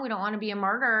long. We don't want to be a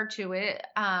martyr to it.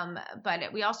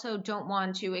 But we also don't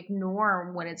want to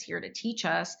ignore when it's here to teach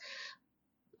us.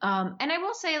 And I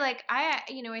will say, like, I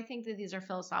think that these are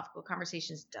philosophical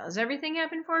conversations. Does everything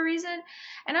happen for a reason?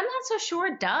 And I'm not so sure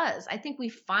it does. I think we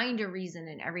find a reason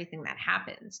in everything that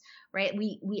happens, right?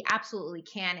 We absolutely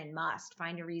can and must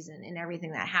find a reason in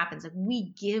everything that happens. Like,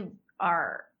 we give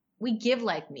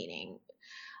life meaning.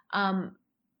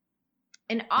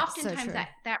 And oftentimes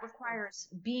that requires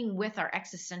being with our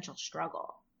existential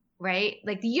struggle, right?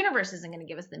 Like, the universe isn't going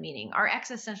to give us the meaning. Our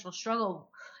existential struggle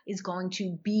is going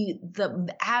to be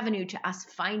the avenue to us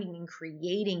finding and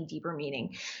creating deeper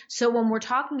meaning. So when we're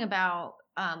talking about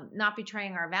not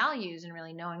betraying our values and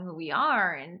really knowing who we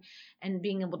are and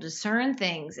being able to discern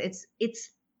things, it's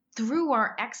through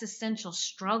our existential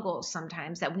struggle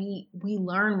sometimes that we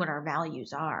learn what our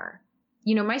values are.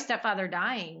 My stepfather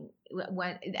dying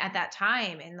at that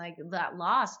time, and like that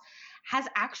loss has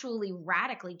actually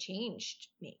radically changed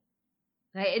me.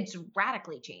 It's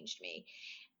radically changed me.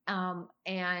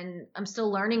 And I'm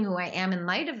still learning who I am in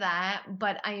light of that,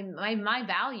 but my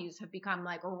values have become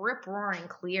like rip roaring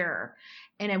clear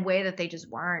in a way that they just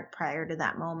weren't prior to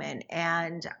that moment.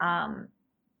 And,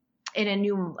 in a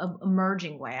new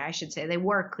emerging way, I should say. They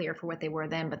were clear for what they were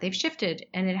then, but they've shifted,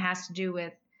 and it has to do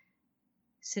with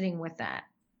sitting with that.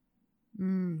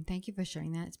 Thank you for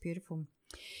sharing that. It's beautiful.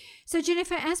 So,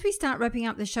 Jennifer, as we start wrapping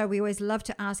up the show, we always love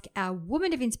to ask our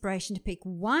woman of inspiration to pick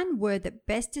one word that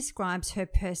best describes her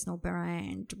personal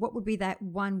brand. What would be that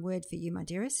one word for you, my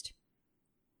dearest?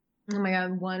 Oh my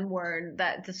God, one word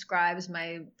that describes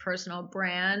my personal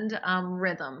brand,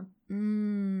 rhythm.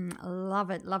 Love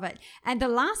it. And the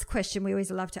last question we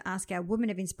always love to ask our woman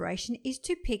of inspiration is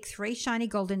to pick 3 shiny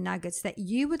golden nuggets that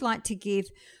you would like to give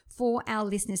for our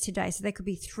listeners today. So they could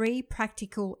be 3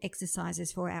 practical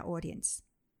exercises for our audience.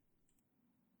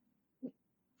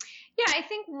 Yeah, I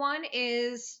think one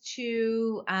is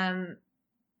to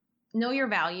know your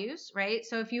values, right?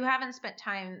 So if you haven't spent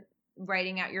time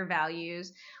writing out your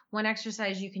values, one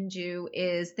exercise you can do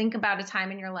is think about a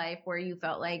time in your life where you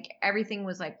felt like everything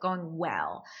was like going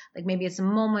well. Like maybe it's a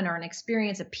moment or an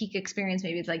experience, a peak experience.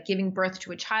 Maybe it's like giving birth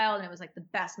to a child and it was like the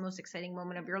best, most exciting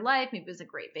moment of your life. Maybe it was a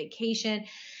great vacation.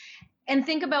 And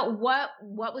think about what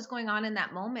was going on in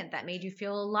that moment that made you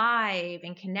feel alive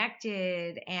and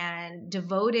connected and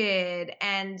devoted,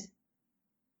 and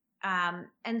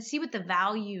see what the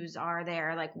values are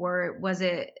there. Like, was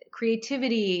it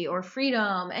creativity or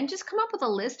freedom? And just come up with a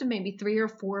list of maybe 3 or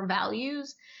 4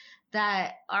 values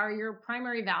that are your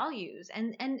primary values,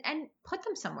 and put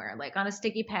them somewhere, like on a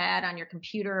sticky pad on your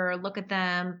computer. Look at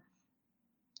them,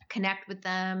 connect with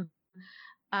them,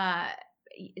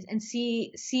 and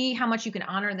see how much you can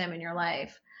honor them in your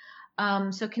life.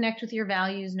 So connect with your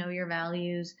values, know your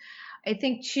values. I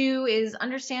think 2 is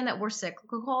understand that we're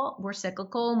cyclical.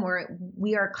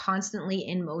 We are constantly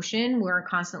in motion. We're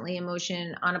constantly in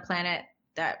motion on a planet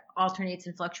that alternates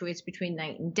and fluctuates between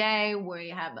night and day, where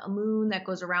you have a moon that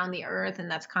goes around the earth and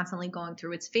that's constantly going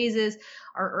through its phases.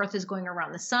 Our earth is going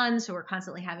around the sun. So we're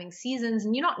constantly having seasons,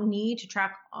 and you don't need to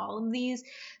track all of these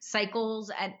cycles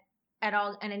at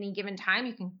any given time.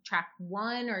 You can track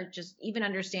one, or just even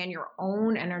understand your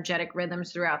own energetic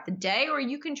rhythms throughout the day, or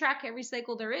you can track every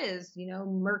cycle there is,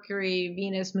 Mercury,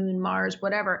 Venus, Moon, Mars,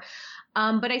 whatever.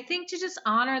 But I think to just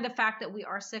honor the fact that we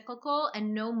are cyclical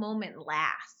and no moment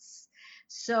lasts.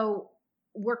 So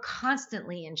we're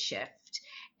constantly in shift,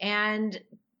 and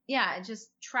just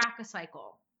track a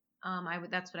cycle.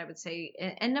 That's what I would say.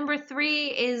 And number 3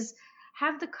 is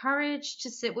have the courage to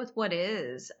sit with what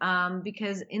is,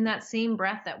 because in that same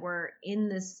breath that we're in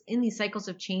these cycles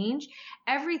of change,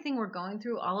 everything we're going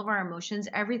through, all of our emotions,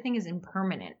 everything is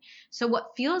impermanent. So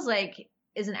what feels like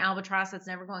is an albatross that's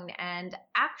never going to end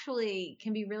actually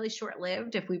can be really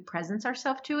short-lived if we presence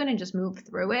ourselves to it and just move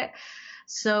through it.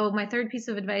 So my 3rd piece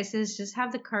of advice is just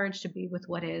have the courage to be with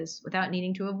what is without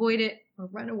needing to avoid it or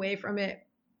run away from it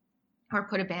or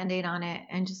put a Band-Aid on it,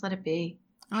 and just let it be.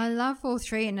 I love all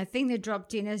three. And the thing that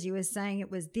dropped in as you were saying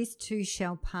it was this too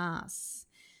shall pass,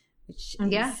 which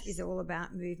is all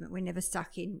about movement. We're never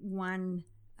stuck in one,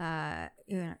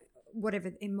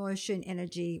 whatever emotion,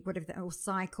 energy, whatever, or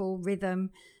cycle,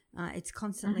 rhythm. It's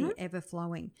constantly ever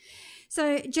flowing.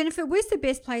 So, Jennifer, where's the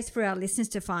best place for our listeners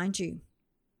to find you?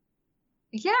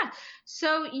 Yeah.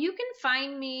 So you can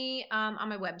find me on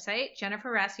my website,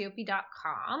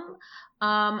 jenniferracioppi.com,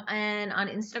 and on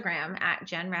Instagram at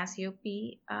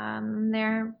 @JenRacioppi.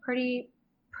 They're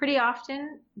pretty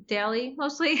often, daily,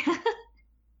 mostly.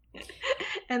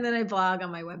 And then I blog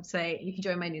on my website. You can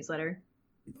join my newsletter.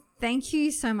 Thank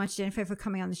you so much, Jennifer, for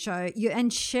coming on the show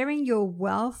and sharing your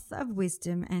wealth of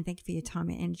wisdom. And thank you for your time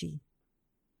and energy.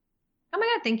 Oh my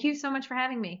God. Thank you so much for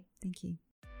having me. Thank you.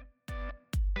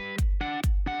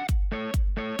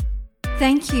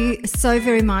 Thank you so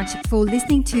very much for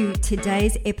listening to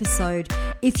today's episode.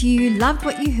 If you loved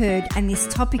what you heard and this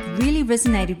topic really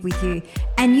resonated with you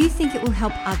and you think it will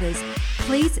help others,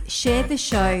 please share the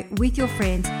show with your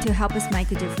friends to help us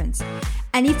make a difference.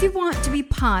 And if you want to be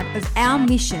part of our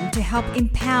mission to help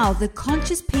empower the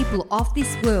conscious people of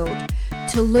this world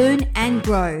to learn and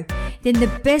grow, then the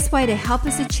best way to help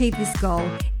us achieve this goal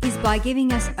is by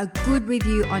giving us a good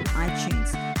review on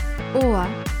iTunes. Or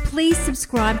please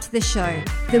subscribe to the show.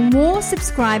 The more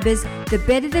subscribers, the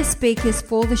better the speakers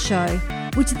for the show,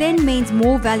 which then means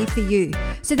more value for you,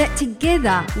 so that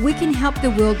together we can help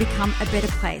the world become a better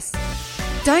place.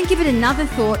 Don't give it another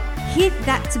thought. Hit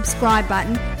that subscribe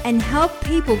button and help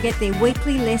people get their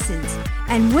weekly lessons.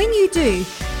 And when you do,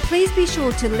 please be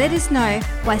sure to let us know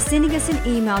by sending us an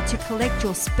email to collect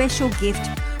your special gift,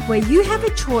 where you have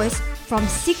a choice from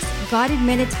 6 guided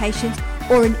meditations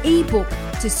or an ebook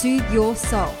to soothe your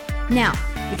soul. Now,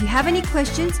 if you have any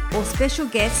questions or special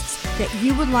guests that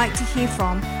you would like to hear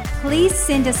from, please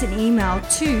send us an email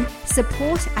to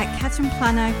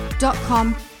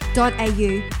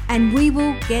support@catherineplano.com.au and we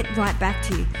will get right back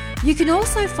to you. You can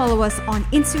also follow us on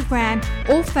Instagram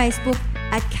or Facebook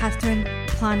at Catherine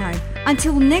Plano.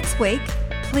 Until next week,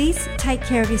 please take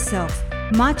care of yourself.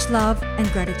 Much love and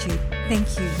gratitude.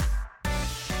 Thank you.